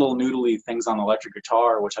 there's little noodly things on the electric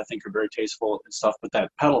guitar, which I think are very tasteful and stuff. But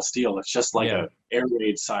that pedal steel, it's just like a air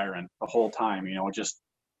raid siren the whole time, you know, just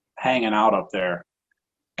hanging out up there.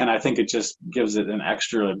 And I think it just gives it an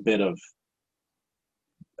extra bit of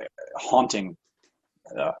haunting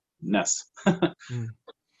ness.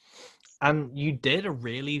 And you did a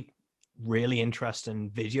really, really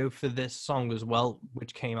interesting video for this song as well,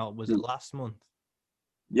 which came out, was it last month?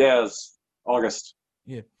 Yes, August.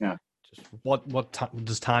 Yeah. Just what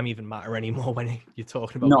does time even matter anymore when you're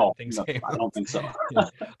talking about when things came out? I don't think so. Yeah.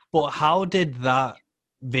 But how did that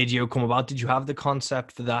video come about? Did you have the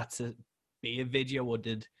concept for that to be a video, or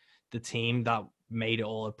did the team that made it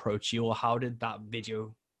all approach you, or how did that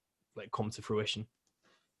video like come to fruition?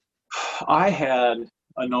 I had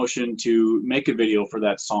a notion to make a video for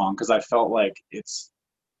that song because I felt like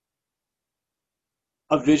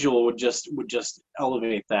a visual would just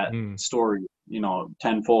elevate that story, you know,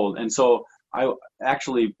 tenfold. And so I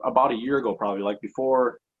actually, about a year ago, probably, like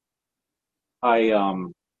before I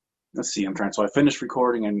so I finished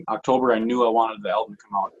recording in October. I knew I wanted the album to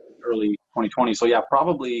come out early 2020. So yeah,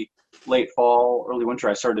 probably late fall, early winter,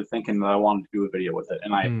 I started thinking that I wanted to do a video with it.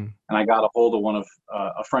 And I got a hold of one of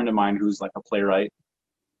a friend of mine who's like a playwright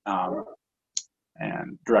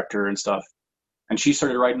and director and stuff. And she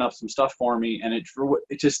started writing up some stuff for me, and it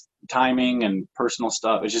just timing and personal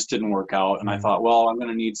stuff, it just didn't work out. And I thought, well, I'm going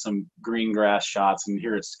to need some green grass shots, and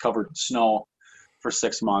here it's covered in snow for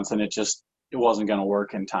 6 months, and it wasn't going to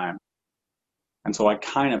work in time. And so I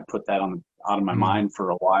kind of put that out of my mind for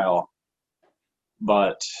a while.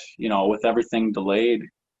 But, you know, with everything delayed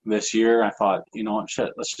this year, I thought, you know,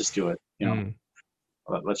 shit, let's just do it. You know,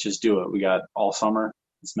 let's just do it. We got all summer.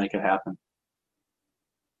 Let's make it happen.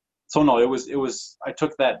 So no, it was. I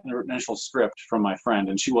took that initial script from my friend,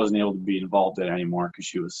 and she wasn't able to be involved in it anymore because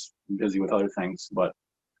she was busy with other things. But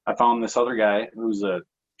I found this other guy who's a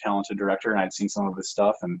talented director, and I'd seen some of his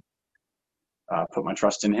stuff, and put my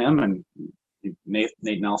trust in him. And Nate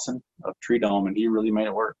Nelson of Tree Dome, and he really made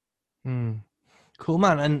it work. Cool,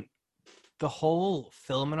 man. And the whole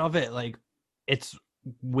filming of it, like, it's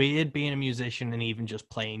weird being a musician and even just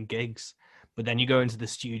playing gigs. But then you go into the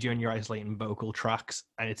studio and you're isolating vocal tracks,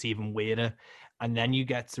 and it's even weirder. And then you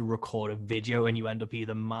get to record a video and you end up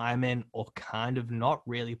either miming or kind of not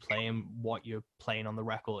really playing what you're playing on the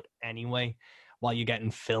record anyway, while you're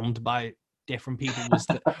getting filmed by different people.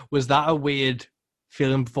 Was that a weird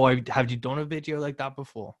feeling before? Have you done a video like that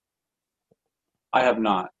before? I have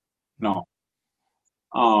not. No.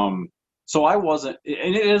 So I wasn't,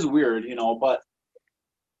 and it is weird, but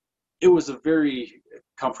it was a very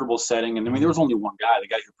comfortable setting. And I mean, there was only one guy, the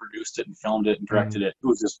guy who produced it and filmed it and directed it. It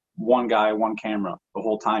was just one guy, one camera the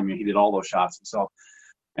whole time. He did all those shots himself.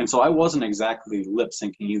 And so I wasn't exactly lip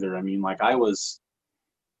syncing either. I mean, like I was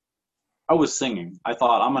singing. I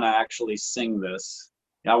thought, I'm going to actually sing this.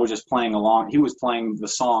 I was just playing along. He was playing the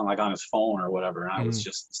song like on his phone or whatever. And I was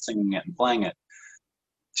just singing it and playing it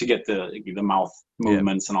to get the mouth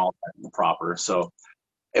movements and all that proper. So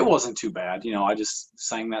it wasn't too bad. I just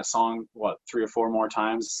sang that song, 3 or 4 more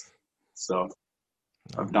times. So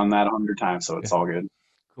I've done that 100 times. So it's all good.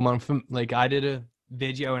 Come on. I did a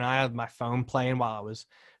video and I had my phone playing while I was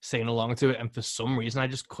singing along to it. And for some reason, I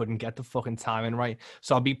just couldn't get the fucking timing right.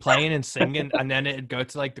 So I'd be playing and singing and then it'd go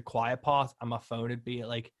to like the quiet part and my phone would be at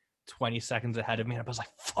like 20 seconds ahead of me. And I was like,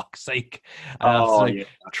 fuck's sake. And I was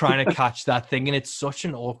trying to catch that thing. And it's such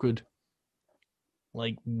an awkward,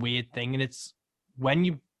 like weird thing. And it's when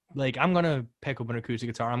you like, I'm going to pick up an acoustic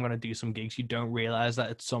guitar. I'm going to do some gigs. You don't realize that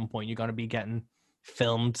at some point you're going to be getting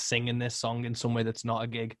filmed singing this song in some way that's not a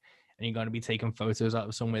gig. And you're going to be taking photos out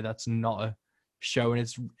of somewhere that's not a show. And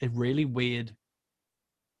it's a really weird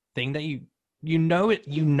thing that you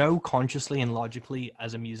know consciously and logically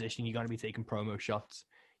as a musician, you're going to be taking promo shots.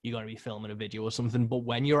 You're going to be filming a video or something. But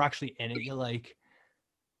when you're actually in it, you're like,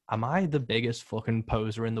 am I the biggest fucking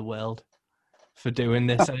poser in the world for doing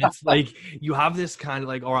this? And it's like, you have this kind of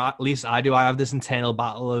like, or at least I do, I have this internal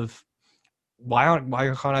battle of why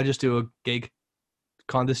can't I just do a gig?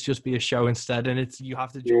 Can't this just be a show instead? And it's, you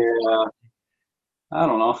have to I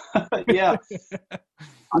don't know. Yeah.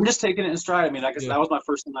 I'm just taking it in stride. I mean, I guess that was my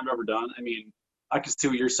first thing I've ever done. I mean, I can see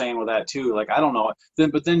what you're saying with that too. Like, I don't know.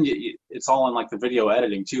 But then it's all in like the video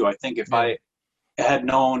editing too. I think if I had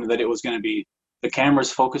known that it was going to be the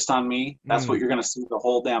camera's focused on me, that's what you're going to see the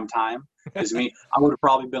whole damn time is me. I would have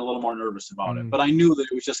probably been a little more nervous about it. But I knew that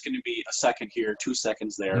it was just going to be a second here, 2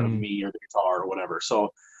 seconds there of me or the guitar or whatever. So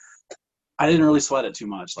I didn't really sweat it too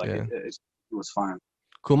much. Like it was fine.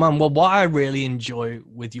 Cool, man. Well, what I really enjoy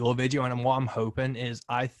with your video and what I'm hoping is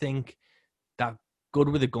I think that Good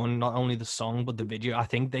With a Gun, not only the song, but the video, I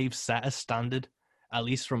think they've set a standard, at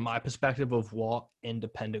least from my perspective, of what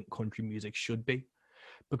independent country music should be.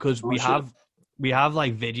 Because we have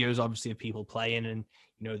like videos, obviously, of people playing and,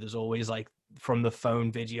 there's always like from the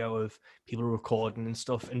phone video of people recording and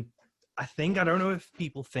stuff. And I don't know if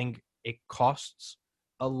people think it costs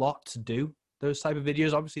a lot to do those type of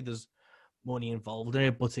videos. Obviously, there's money involved in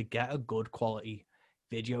it, but to get a good quality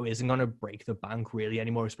video isn't going to break the bank really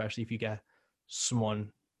anymore, especially if you get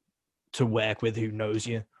someone to work with who knows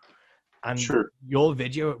you. And your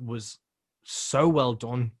video was so well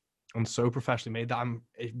done and so professionally made that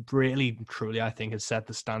it really truly, I think, has set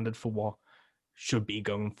the standard for what should be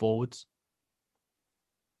going forwards.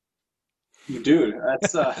 Dude,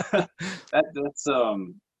 that's that's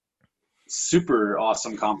super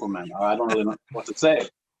awesome compliment. I don't really know what to say.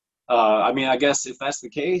 I mean, I guess if that's the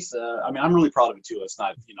case, I'm really proud of it too. Let's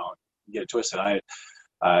not, get it twisted.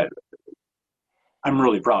 I'm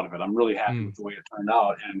really proud of it. I'm really happy with the way it turned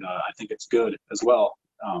out, and I think it's good as well.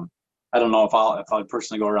 I don't know if I'll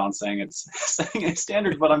personally go around saying it's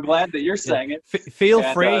standard, but I'm glad that you're saying it. Feel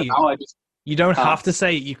free. You don't have to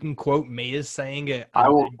say it. You can quote me as saying it. I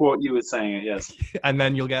will quote you as saying it, yes. And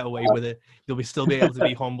then you'll get away with it. You'll still be able to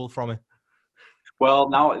be humble from it. Well,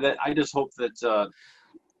 now that I just hope that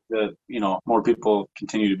more people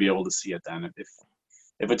continue to be able to see it. Then,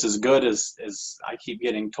 if it's as good as I keep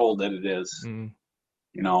getting told that it is,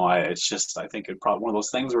 it's just, I think it probably one of those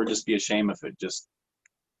things where it'd just be a shame if it just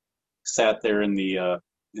sat there in the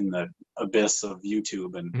abyss of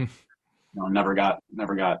YouTube and never got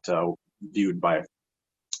viewed by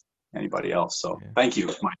anybody else. So thank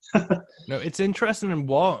you, Mike. No, it's interesting in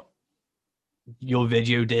what your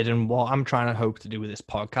video did, and what I'm trying to hope to do with this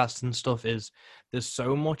podcast and stuff is there's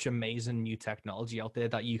so much amazing new technology out there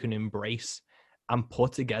that you can embrace and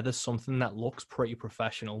put together something that looks pretty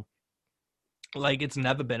professional. Like, it's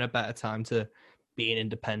never been a better time to be an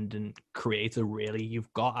independent creator, really.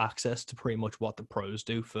 You've got access to pretty much what the pros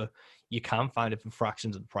do you can find it for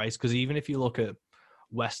fractions of the price. Because even if you look at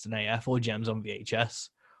Western AF or Gems on VHS,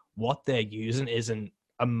 what they're using isn't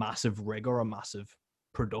a massive rig or a massive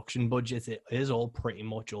production budget. It is all pretty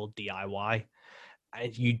much all DIY.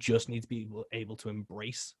 And you just need to be able to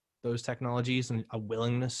embrace those technologies and a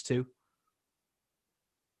willingness to.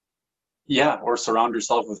 Yeah, or surround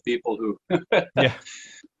yourself with people who Yeah.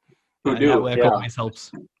 who do. Network Yeah. always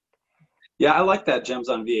helps. Yeah, I like that Gems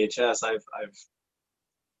on VHS. I've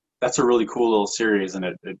that's a really cool little series, and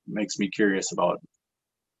it makes me curious about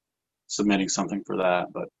submitting something for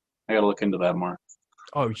that. But I gotta look into that more.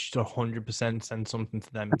 Oh, you should 100% send something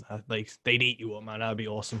to them. Like, they'd eat you up, man. That'd be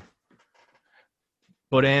awesome.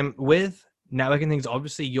 But with networking things,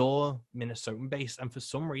 obviously you're Minnesotan based, and for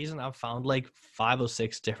some reason I've found like 5 or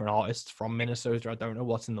 6 different artists from Minnesota. I don't know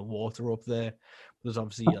what's in the water up there. There's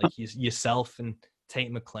obviously like yourself and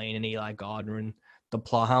Tate McLean and Eli Gardner and the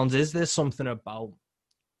Plothounds. Is there something about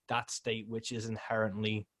that state which is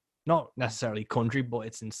inherently not necessarily country, but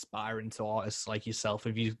it's inspiring to artists like yourself?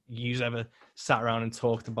 Have you ever sat around and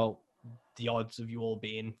talked about the odds of you all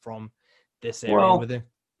being from this area with it?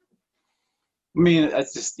 I mean,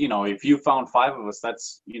 it's just, if you found 5 of us,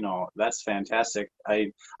 that's fantastic.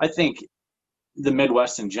 I think the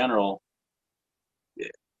Midwest in general,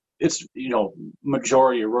 it's,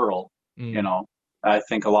 majority rural. I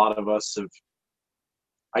think a lot of us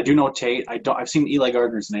I do know Tate. I've seen Eli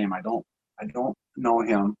Gardner's name. I don't know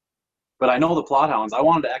him, but I know the Plothounds. I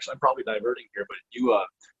wanted to I'm probably diverting here, but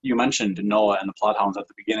you mentioned Noah and the Plothounds at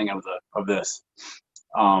the beginning of this.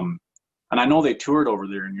 And I know they toured over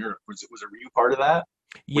there in Europe. Was were you part of that?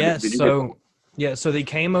 Yes. So they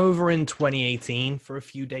came over in 2018 for a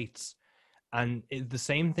few dates, and the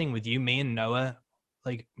same thing with you. Me and Noah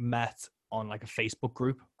like met on like a Facebook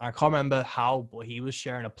group. I can't remember how, but he was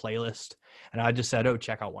sharing a playlist, and I just said, "Oh,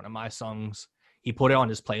 check out one of my songs." He put it on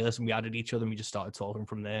his playlist, and we added each other, and we just started talking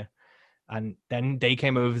from there. And then they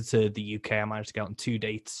came over to the UK. I managed to get on 2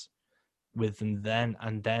 dates with them then,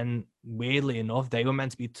 and then weirdly enough they were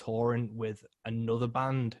meant to be touring with another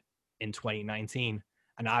band in 2019,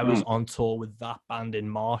 and I was on tour with that band in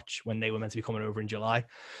March when they were meant to be coming over in July.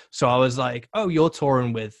 So I was like, oh, you're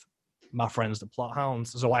touring with my friends the Plothounds.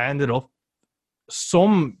 So I ended up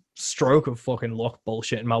some stroke of fucking luck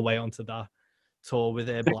bullshitting my way onto that tour with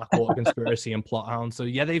Blackwater Conspiracy and Plothounds. So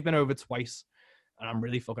yeah, they've been over twice, and I'm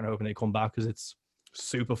really fucking hoping they come back because it's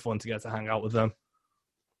super fun to get to hang out with them.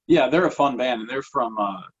 Yeah, they're a fun band, and they're from,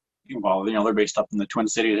 they're based up in the Twin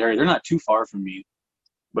Cities area. They're not too far from me,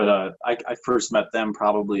 but I first met them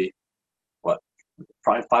probably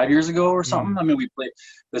 5 years ago or something. I mean, we played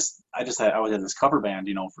this. I was in this cover band,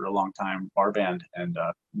 for a long time, bar band, and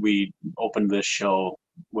we opened this show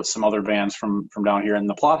with some other bands from down here in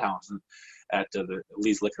the Plothounds at the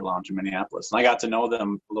Lee's Liquor Lounge in Minneapolis, and I got to know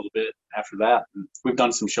them a little bit after that. And we've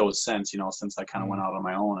done some shows since I kind of went out on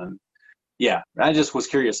my own. And yeah, I just was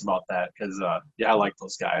curious about that because I like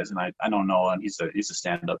those guys, and I don't know, and he's a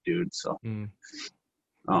stand-up dude. So,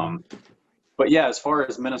 but yeah, as far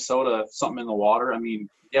as Minnesota, something in the water. I mean,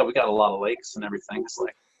 yeah, we got a lot of lakes and everything. It's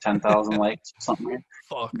like 10,000 lakes, something here.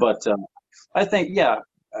 Fuck. But I think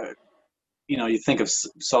you think of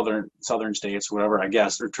southern states, whatever, I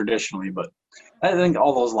guess, or traditionally, but I think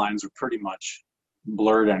all those lines are pretty much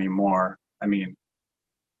blurred anymore. I mean,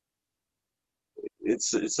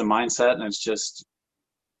 it's a mindset, and it's just,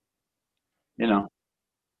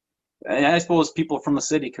 and I suppose people from the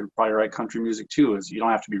city could probably write country music too, as you don't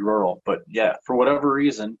have to be rural. But yeah, for whatever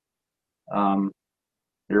reason,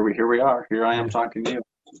 here we are. Here I am talking to you.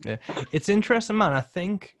 Yeah, it's interesting, man. I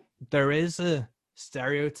think there is a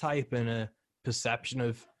stereotype and a perception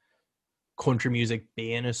of country music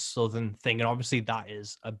being a southern thing, and obviously that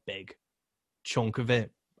is a big chunk of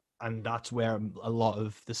it, and that's where a lot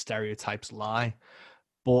of the stereotypes lie.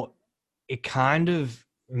 But it kind of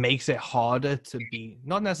makes it harder to be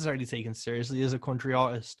not necessarily taken seriously as a country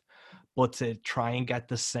artist, but to try and get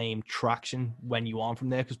the same traction when you aren't from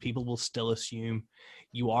there, because people will still assume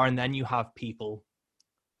you are. And then you have people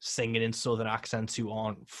singing in southern accents who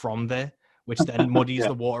aren't from there, which then muddies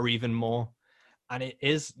the water even more. And it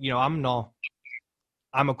is, I'm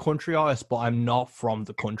a country artist, but I'm not from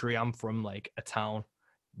the country. I'm from like a town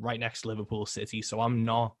right next to Liverpool City, so I'm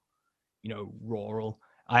not, rural.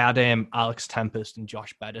 I had Alex Tempest and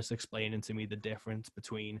Josh Bettis explaining to me the difference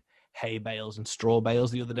between hay bales and straw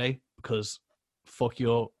bales the other day, because fuck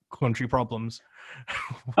your country problems.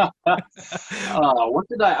 What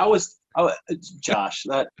did Josh,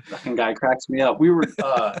 that fucking guy cracks me up. We were,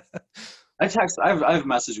 I've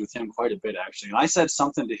messaged with him quite a bit actually, and I said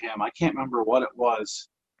something to him. I can't remember what it was.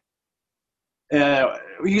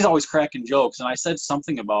 He's always cracking jokes, and I said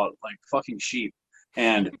something about like fucking sheep,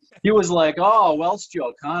 and he was like, "Oh, Welsh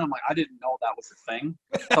joke, huh?" I'm like, I didn't know that was a thing.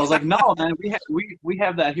 So I was like, "No, man, we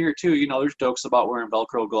have that here too. You know, there's jokes about wearing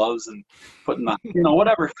Velcro gloves and putting the, you know,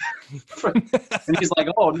 whatever." And he's like,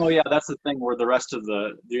 "Oh no, yeah, that's the thing where the rest of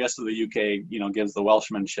the UK, you know, gives the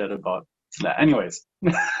Welshman shit about that." Anyways,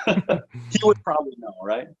 he would probably know,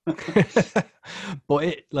 right? But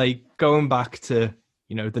it, like, going back to,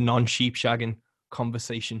 you know, the non-sheep shagging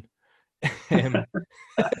conversation,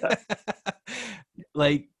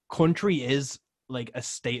 like, country is like a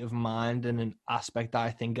state of mind and an aspect that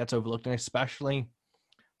I think gets overlooked, and especially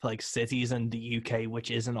for like cities in the UK,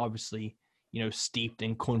 which isn't obviously, you know, steeped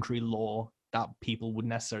in country lore that people would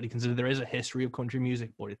necessarily consider. There is a history of country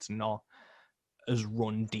music, but it's not as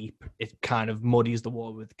run deep. It kind of muddies the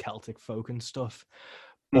water with Celtic folk and stuff.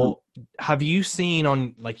 But have you seen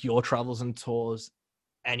on like your travels and tours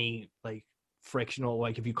any like friction, or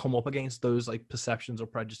like have you come up against those like perceptions or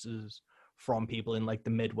prejudices from people in like the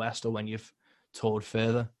Midwest or when you've toured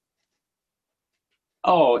further?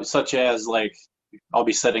 Oh, such as like I'll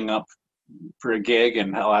be setting up for a gig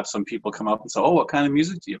and I'll have some people come up and say, "Oh, what kind of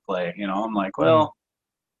music do you play?" You know, I'm like, well,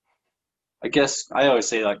 I guess I always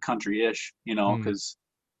say like country-ish, you know, because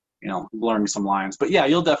you know, learning some lines. But yeah,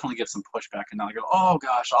 you'll definitely get some pushback, and I go, "Oh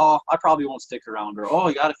gosh, I probably won't stick around," or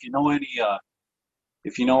 "Oh, God, if you know any,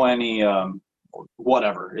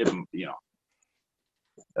 whatever, you know."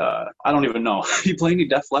 I don't even know. Do you play any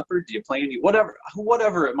Def Leppard? Do you play any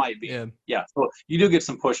whatever it might be? Yeah. So you do get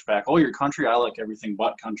some pushback. "Oh, you're country. I like everything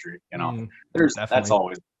but country." You know, that's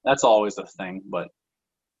always a thing. But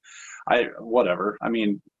whatever. I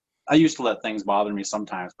mean, I used to let things bother me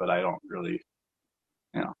sometimes, but I don't really.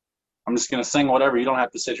 You know, I'm just gonna sing whatever. You don't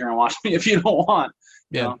have to sit here and watch me if you don't want.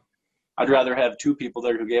 You know? I'd rather have 2 people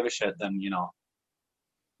there who gave a shit than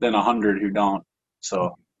 100 who don't.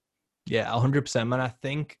 So. Yeah, 100%, man. I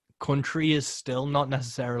think country is still not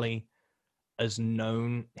necessarily as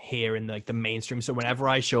known here in like the mainstream. So whenever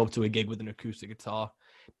I show up to a gig with an acoustic guitar,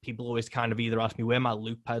 people always kind of either ask me where my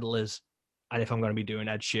loop pedal is and if I'm going to be doing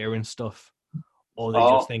Ed Sheeran stuff, or they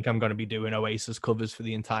just think I'm going to be doing Oasis covers for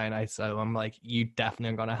the entire night. So I'm like, you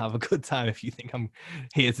definitely are going to have a good time if you think I'm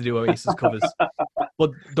here to do Oasis covers.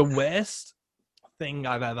 But the worst thing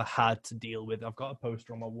I've ever had to deal with, I've got a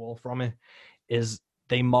poster on my wall from it, is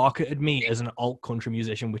they marketed me as an alt country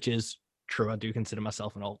musician, which is true. I do consider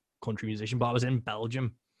myself an alt country musician, but I was in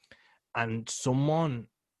Belgium and someone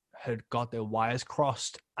had got their wires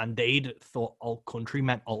crossed and they'd thought alt country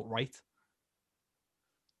meant alt right.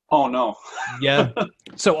 Oh no. Yeah.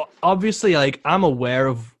 So obviously, like, I'm aware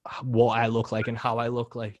of what I look like and how I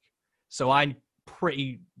look like. So I'm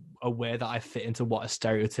pretty aware that I fit into what a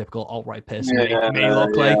stereotypical alt-right person may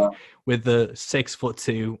look like, with the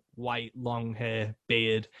 6'2", white, long hair,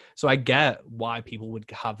 beard. So I get why people would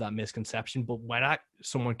have that misconception. But when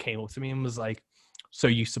someone came up to me and was like, "So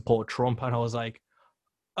you support Trump?" and I was like,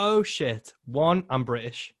 "Oh shit. 1, I'm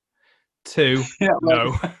British. 2,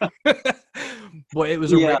 no." But it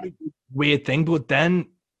was a really weird thing. But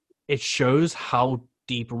then it shows how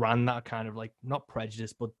deep ran that kind of like, not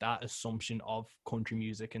prejudice, but that assumption of country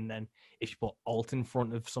music. And then if you put alt in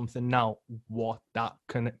front of something now, what that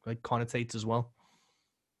kind of like connotates as well.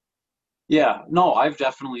 Yeah, no, I've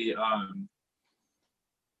definitely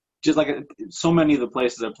just like so many of the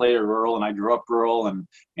places I played are rural, and I grew up rural, and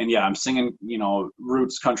yeah, I'm singing, you know,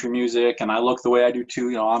 roots country music, and I look the way I do too.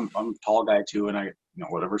 You know, I'm a tall guy too, and I, you know,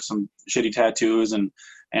 whatever, some shitty tattoos and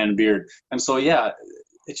beard, and so yeah,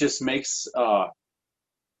 it just makes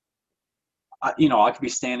you know, I could be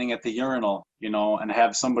standing at the urinal, you know, and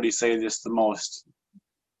have somebody say just the most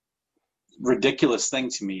ridiculous thing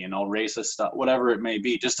to me, you know, racist stuff, whatever it may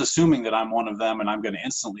be, just assuming that I'm one of them and I'm going to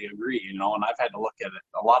instantly agree, you know. And I've had to look at it,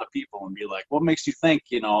 a lot of people, and be like, what makes you think,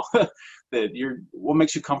 you know, what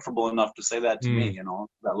makes you comfortable enough to say that to me, you know,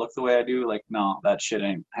 that look the way I do? Like, no, that shit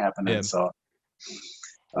ain't happening. Yeah. So,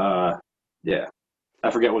 yeah. I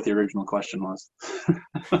forget what the original question was.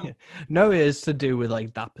 No, it is to do with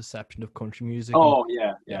like that perception of country music. Oh,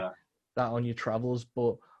 yeah. That on your travels.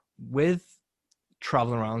 But with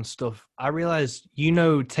traveling around stuff, I realized, you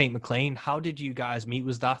know, Tate McLean. How did you guys meet?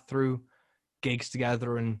 Was that through gigs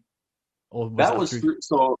together, or was that was through...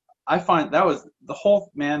 So I find that was the whole,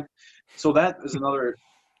 man. So that is another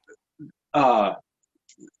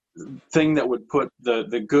thing that would put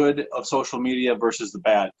the good of social media versus the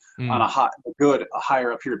bad on the good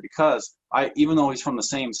higher up here, because even though he's from the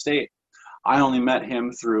same state, I only met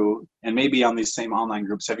him through, and maybe on these same online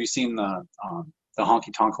groups. Have you seen the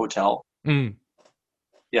Honky Tonk Hotel?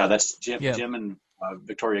 Yeah, that's Jim and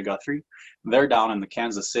Victoria Guthrie. They're down in the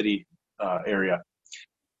Kansas City area.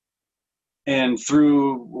 And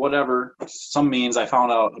through whatever, some means, I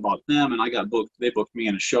found out about them, and I got booked. They booked me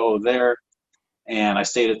in a show there, and I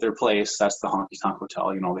stayed at their place. That's the Honky Tonk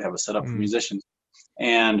Hotel. You know, they have a setup for musicians.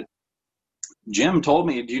 And Jim told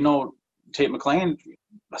me, "Do you know Tate McLean?"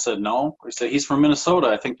 I said, "No." He said, "He's from Minnesota.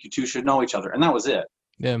 I think you two should know each other." And that was it.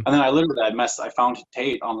 Yeah. And then I found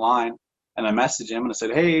Tate online, and I messaged him and I said,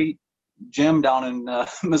 "Hey, Jim down in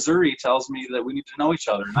Missouri tells me that we need to know each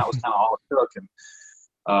other." And that was kind of all it took.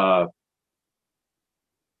 And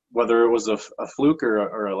whether it was a fluke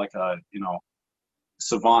or like a,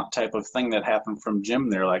 savant type of thing that happened from Jim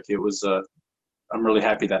there, like it was, I'm really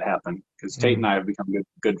happy that happened, because Tate and I have become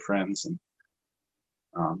good friends. And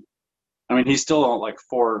I mean, he's still like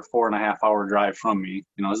 4.5 hour drive from me.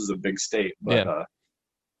 This is a big state, but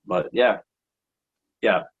yeah.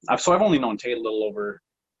 So I've only known Tate a little over,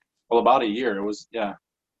 about a year. It was, a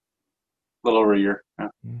little over a year. Yeah.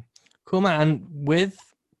 Cool, man. And with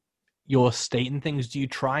your state and things, do you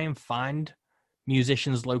try and find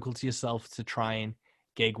musicians local to yourself to try and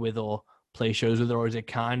gig with or play shows with, or is it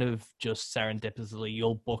kind of just serendipitously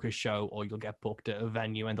you'll book a show or you'll get booked at a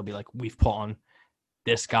venue and they'll be like, "We've put on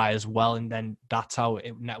this guy as well," and then that's how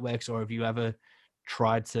it networks? Or have you ever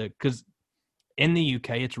tried to, because in the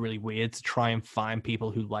UK it's really weird to try and find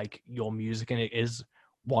people who like your music, and it is,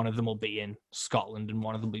 one of them will be in Scotland and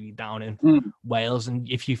one of them will be down in Wales, and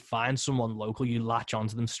if you find someone local you latch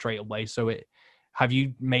onto them straight away. So have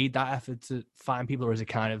you made that effort to find people, or is it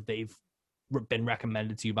kind of they've been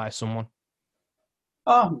recommended to you by someone?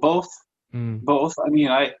 Both. Both. I mean,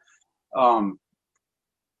 I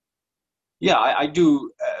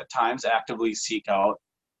do at times actively seek out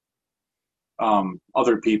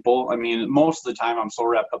other people. I mean, most of the time I'm so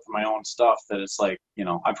wrapped up in my own stuff that it's like,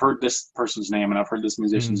 I've heard this person's name and I've heard this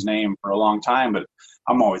musician's name for a long time, but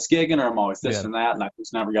I'm always gigging or I'm always this and that, and I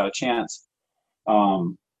just never got a chance.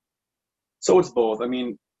 So it's both. I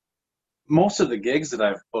mean, most of the gigs that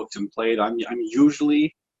I've booked and played, I'm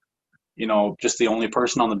usually, just the only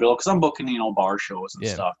person on the bill, because I'm booking, bar shows and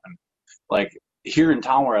stuff. And like here in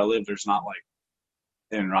town where I live, there's not, like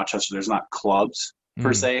in Rochester, there's not clubs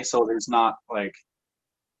per se. So there's not, like,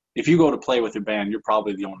 if you go to play with your band, you're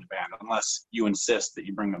probably the only band, unless you insist that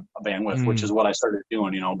you bring a band with, which is what I started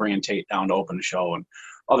doing, bringing Tate down to open the show and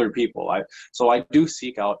other people. So I do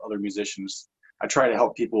seek out other musicians. I try to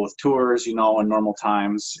help people with tours, in normal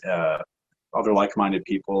times, other like-minded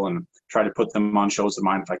people, and try to put them on shows of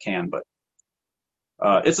mine if I can. But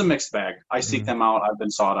it's a mixed bag. I seek them out. I've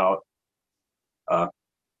been sought out.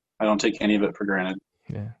 I don't take any of it for granted.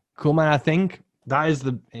 Yeah. Cool, man. I think that is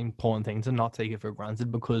the important thing, to not take it for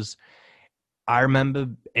granted, because I remember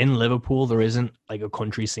in Liverpool, there isn't like a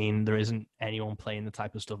country scene. There isn't anyone playing the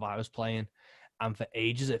type of stuff I was playing. And for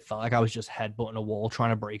ages, it felt like I was just headbutting a wall trying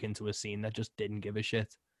to break into a scene that just didn't give a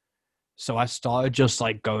shit. So I started just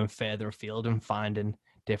like going further afield and finding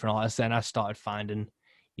different artists. Then I started finding,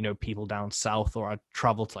 people down south, or I'd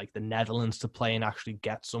travel to like the Netherlands to play and actually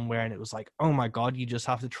get somewhere. And it was like, oh my God, you just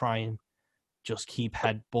have to try and just keep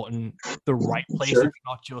headbutting the right places,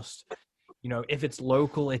 not just, if it's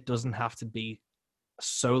local, it doesn't have to be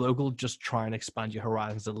so local. Just try and expand your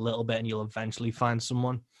horizons a little bit and you'll eventually find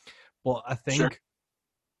someone. But I think,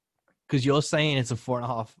 because you're saying it's a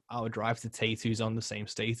 4.5 hour drive to Tate, who's on the same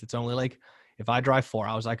state, it's only like, if I drive 4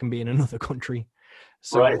 hours, I can be in another country.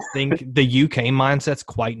 So I think the UK mindset's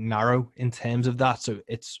quite narrow in terms of that. So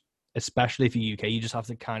it's, especially for UK, you just have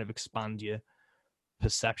to kind of expand your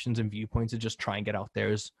perceptions and viewpoints to just try and get out there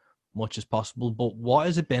as much as possible. But what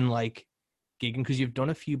has it been like gigging? Because you've done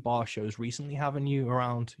a few bar shows recently, haven't you,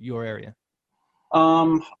 around your area?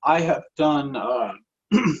 I have done,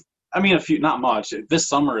 I mean, a few, not much. This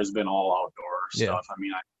summer has been all outdoor stuff. I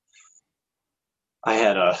mean, I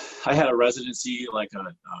had a residency, like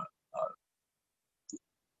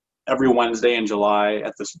every Wednesday in July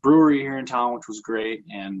at this brewery here in town, which was great.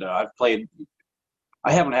 And I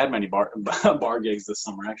haven't had many bar gigs this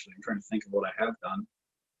summer, actually. I'm trying to think of what I have done,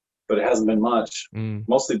 but it hasn't been much.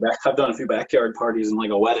 Mostly I've done a few backyard parties and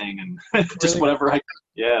like a wedding and just whatever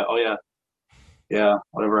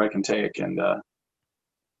whatever I can take. And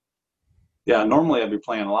normally I'd be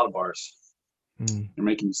playing a lot of bars. You're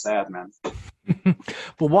making me sad, man.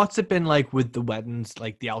 But what's it been like with the weddings,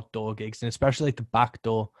 like the outdoor gigs, and especially like the back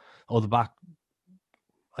door or the back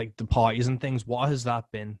like the parties and things, what has that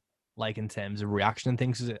been like in terms of reaction and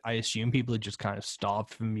things? I assume people are just kind of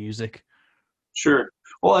starved for music. Sure.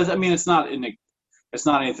 Well, I mean, it's not anything.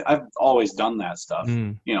 I've always done that stuff,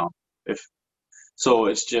 you know. If so,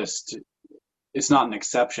 it's not an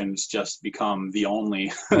exception. It's just become the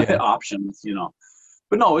only options, you know.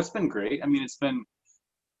 But no, it's been great. I mean, it's been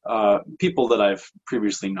people that I've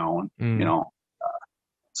previously known, you know.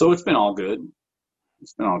 So it's been all good.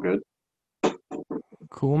 It's been all good.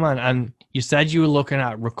 Cool, man. And you said you were looking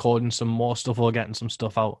at recording some more stuff or getting some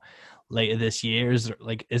stuff out later this year. Is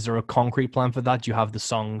there a concrete plan for that? Do you have the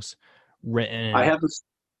songs written? I have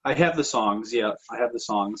the songs. Yeah, I have the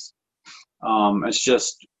songs. It's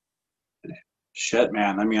just shit,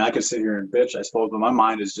 man. I mean, I could sit here and bitch, I suppose, but my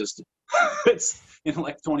mind is just it's in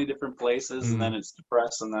like 20 different places, and then it's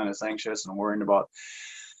depressed, and then it's anxious and worrying about.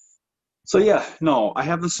 So yeah, no, I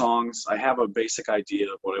have the songs. I have a basic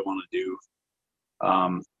idea of what I want to do.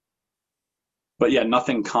 But yeah,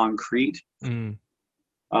 nothing concrete. I'm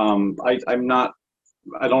not.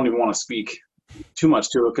 I don't even want to speak too much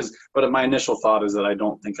to it but my initial thought is that I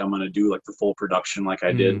don't think I'm going to do like the full production like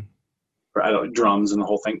I did, for drums and the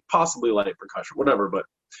whole thing, possibly light percussion, whatever. But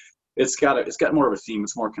it's got more of a theme.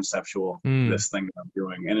 It's more conceptual. This thing that I'm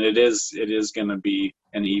doing, and it is going to be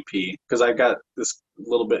an EP because I've got this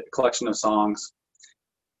little bit collection of songs,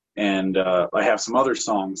 and I have some other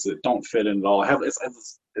songs that don't fit in at all.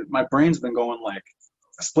 My brain's been going like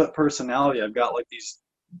a split personality. I've got like these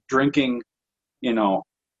drinking, you know,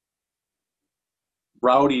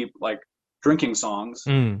 rowdy like drinking songs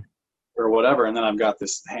or whatever, and then I've got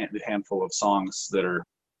this handful of songs that are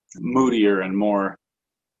moodier and more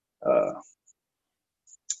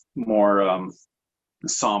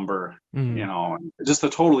somber, you know, just a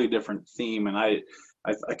totally different theme. And I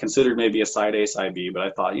considered maybe a side A, side B, but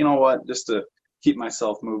I thought, you know what, just to keep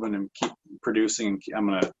myself moving and keep producing, I'm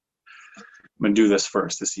gonna do this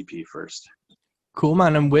EP first. Cool,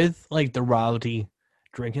 man. And with like the rowdy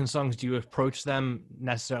drinking songs, do you approach them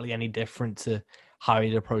necessarily any different to how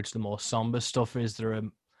you'd approach the more somber stuff? Is there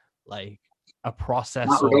a process?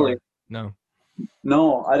 Not really.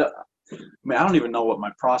 No, I don't even know what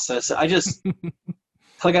my process. I just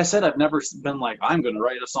like I said, I've never been like, I'm going to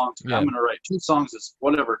write a song. I'm going to write 2 songs. It's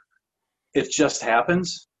whatever. It just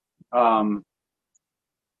happens. I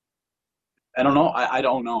don't know. I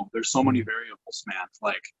don't know. There's so many variables, man.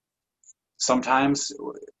 Like sometimes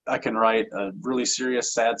I can write a really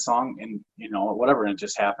serious, sad song and, you know, whatever, and it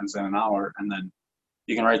just happens in an hour. And then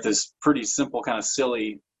you can write this pretty simple, kind of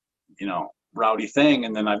silly, you know, rowdy thing.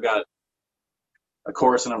 And then I've got a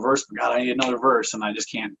chorus and a verse, but God, I need another verse, and I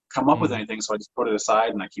just can't come up with anything. So I just put it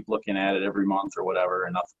aside and I keep looking at it every month or whatever,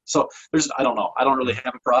 and nothing. So I don't know. I don't really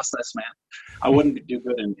have a process, man. I wouldn't do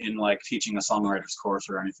good in like teaching a songwriter's course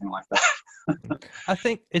or anything like that. I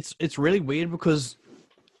think it's really weird because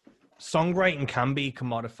songwriting can be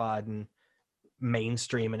commodified and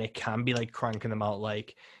mainstream, and it can be like cranking them out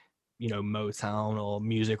like, you know, Motown or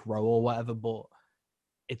Music Row or whatever, but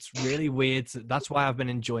it's really weird. That's why I've been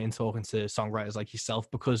enjoying talking to songwriters like yourself,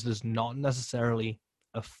 because there's not necessarily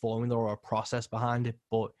a formula or a process behind it,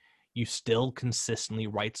 but you still consistently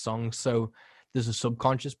write songs. So there's a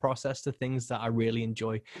subconscious process to things that I really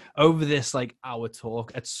enjoy. Over this like hour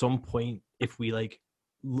talk, at some point, if we like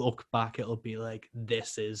look back, it'll be like,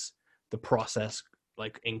 this is the process,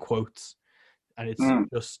 like in quotes. And it's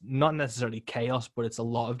just not necessarily chaos, but it's a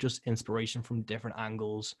lot of just inspiration from different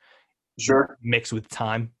angles. Sure. Mixed with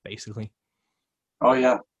time, basically. Oh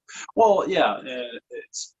yeah. Well, yeah.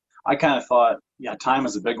 I kind of thought, yeah, time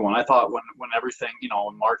is a big one. I thought when everything, you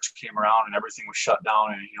know, when March came around and everything was shut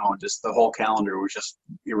down and, you know, just the whole calendar was just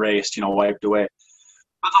erased, you know, wiped away.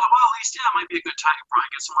 I thought, well, at least, yeah, it might be a good time to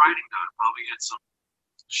probably get some writing done. Probably get some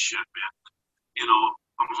shit, man. You know,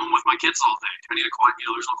 I'm home with my kids all day. I need a quiet, you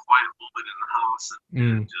know, there's no quiet moment in the house.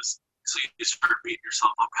 And just, so you start beating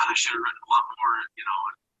yourself up. God, I should have written a lot more, you know,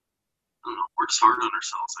 and I don't know, we're just hard on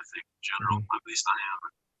ourselves, I think, in general. At least I am.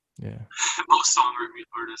 Yeah. Most songwriting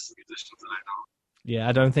artists and musicians that I know. Yeah,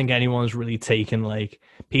 I don't think anyone's really taken, like,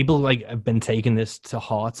 people, like, have been taking this to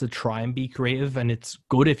heart to try and be creative, and it's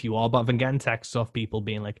good if you are, but I've been getting texts off people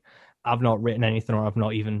being like, I've not written anything, or I've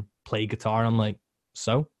not even played guitar, and I'm like,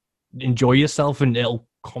 so? Enjoy yourself, and it'll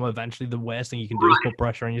come eventually. The worst thing you can do is put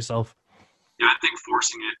pressure on yourself. Yeah, I think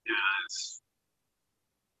forcing it is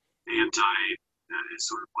is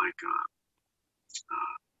sort of like,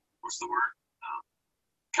 what's the word?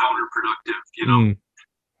 Counterproductive, you know,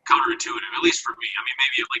 counterintuitive, at least for me. I mean,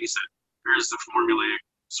 maybe, like you said, there's the formulaic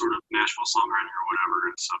sort of Nashville songwriting or whatever,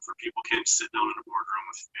 and stuff where people can't sit down in a boardroom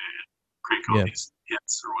with crank out these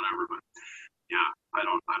hits or whatever. But yeah, I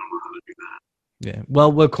don't know how to do that. Yeah.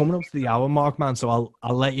 Well, we're coming up to the hour mark, man. So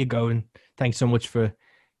I'll let you go, and thanks so much for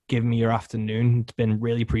giving me your afternoon. It's been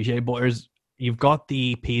really appreciated. But you've got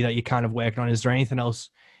the EP that you're kind of working on. Is there anything else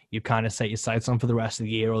you kind of set your sights on for the rest of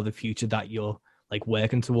the year or the future that you're like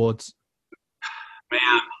working towards?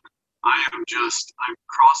 Man, I'm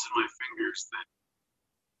crossing my fingers that,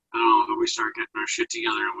 I don't know, that we start getting our shit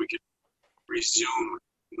together and we could resume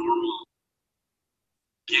normal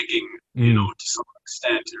gigging, you know, to some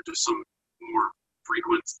extent, or to some more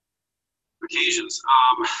frequent occasions.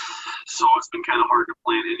 So it's been kind of hard to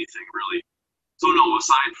plan anything really. So no,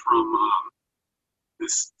 aside from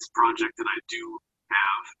this project that I do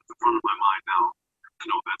have at the front of my mind now, I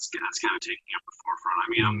know that's kind of taking up the forefront. I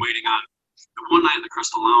mean, I'm waiting on the one night at the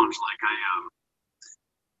Crystal Lounge. Like I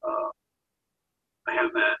have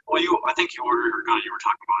that. Well, I think you ordered, or you were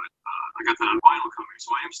talking about it. I got that on vinyl coming, so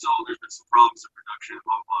I am still. There's been some problems in production,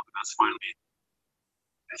 blah blah blah, but that's finally.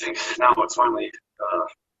 I think now it's finally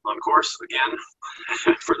on course again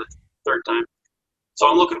for the third time. So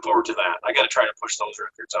I'm looking forward to that. I got to try to push those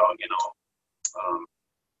records out. You know.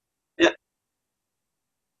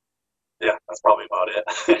 Yeah, that's probably about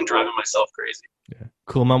it. And driving myself crazy. Yeah.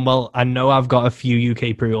 Cool, man. Well, I know I've got a few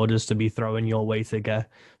UK pre-orders to be throwing your way to get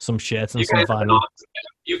some shirts and some vinyl. Awesome,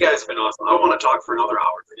 you guys have been awesome. I want to talk for another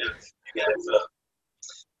hour. Yeah. You guys,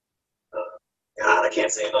 God, I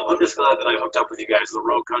can't say enough. I'm just glad that I hooked up with you guys, the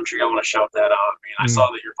Rogue Country. I want to shout that out. I mean, I saw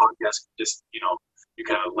that your podcast just, you know, you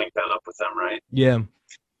kind of linked that up with them, right? Yeah.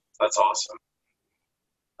 That's awesome.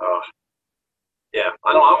 Yeah,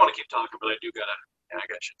 I want to keep talking, but I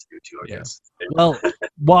got shit to do too, I guess. Well,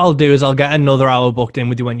 what I'll do is I'll get another hour booked in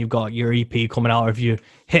with you when you've got your EP coming out. If you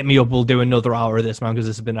hit me up, we'll do another hour of this, man, because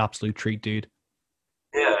this has been an absolute treat, dude.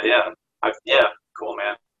 Yeah, cool,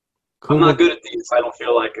 man. Cool. I'm not good at these. I don't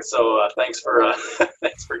feel like it. So thanks for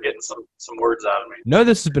getting some words out of me. No,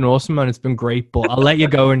 this has been awesome, man. It's been great, but I'll let you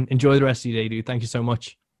go and enjoy the rest of your day, dude. Thank you so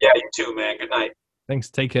much. Yeah, you too, man. Good night. Thanks.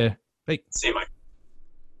 Take care. Bye. See you, Mike.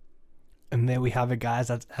 And there we have it, guys.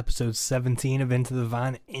 That's episode 17 of Into the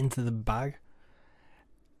Van, Into the Bag.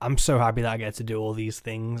 I'm so happy that I get to do all these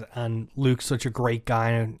things. And Luke's such a great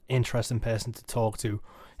guy and an interesting person to talk to.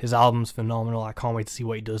 His album's phenomenal. I can't wait to see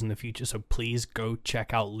what he does in the future. So please go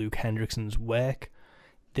check out Luke Hendrickson's work.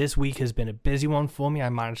 This week has been a busy one for me. I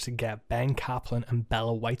managed to get Ben Kaplan and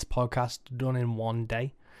Bella White's podcast done in one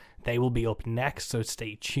day. They will be up next, so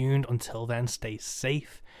stay tuned. Until then, stay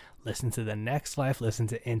safe. Listen to The Next Life. Listen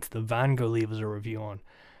to Into the Van. Go leave us a review on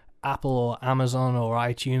Apple or Amazon or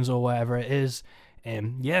iTunes or wherever it is.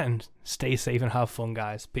 And stay safe and have fun,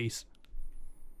 guys. Peace.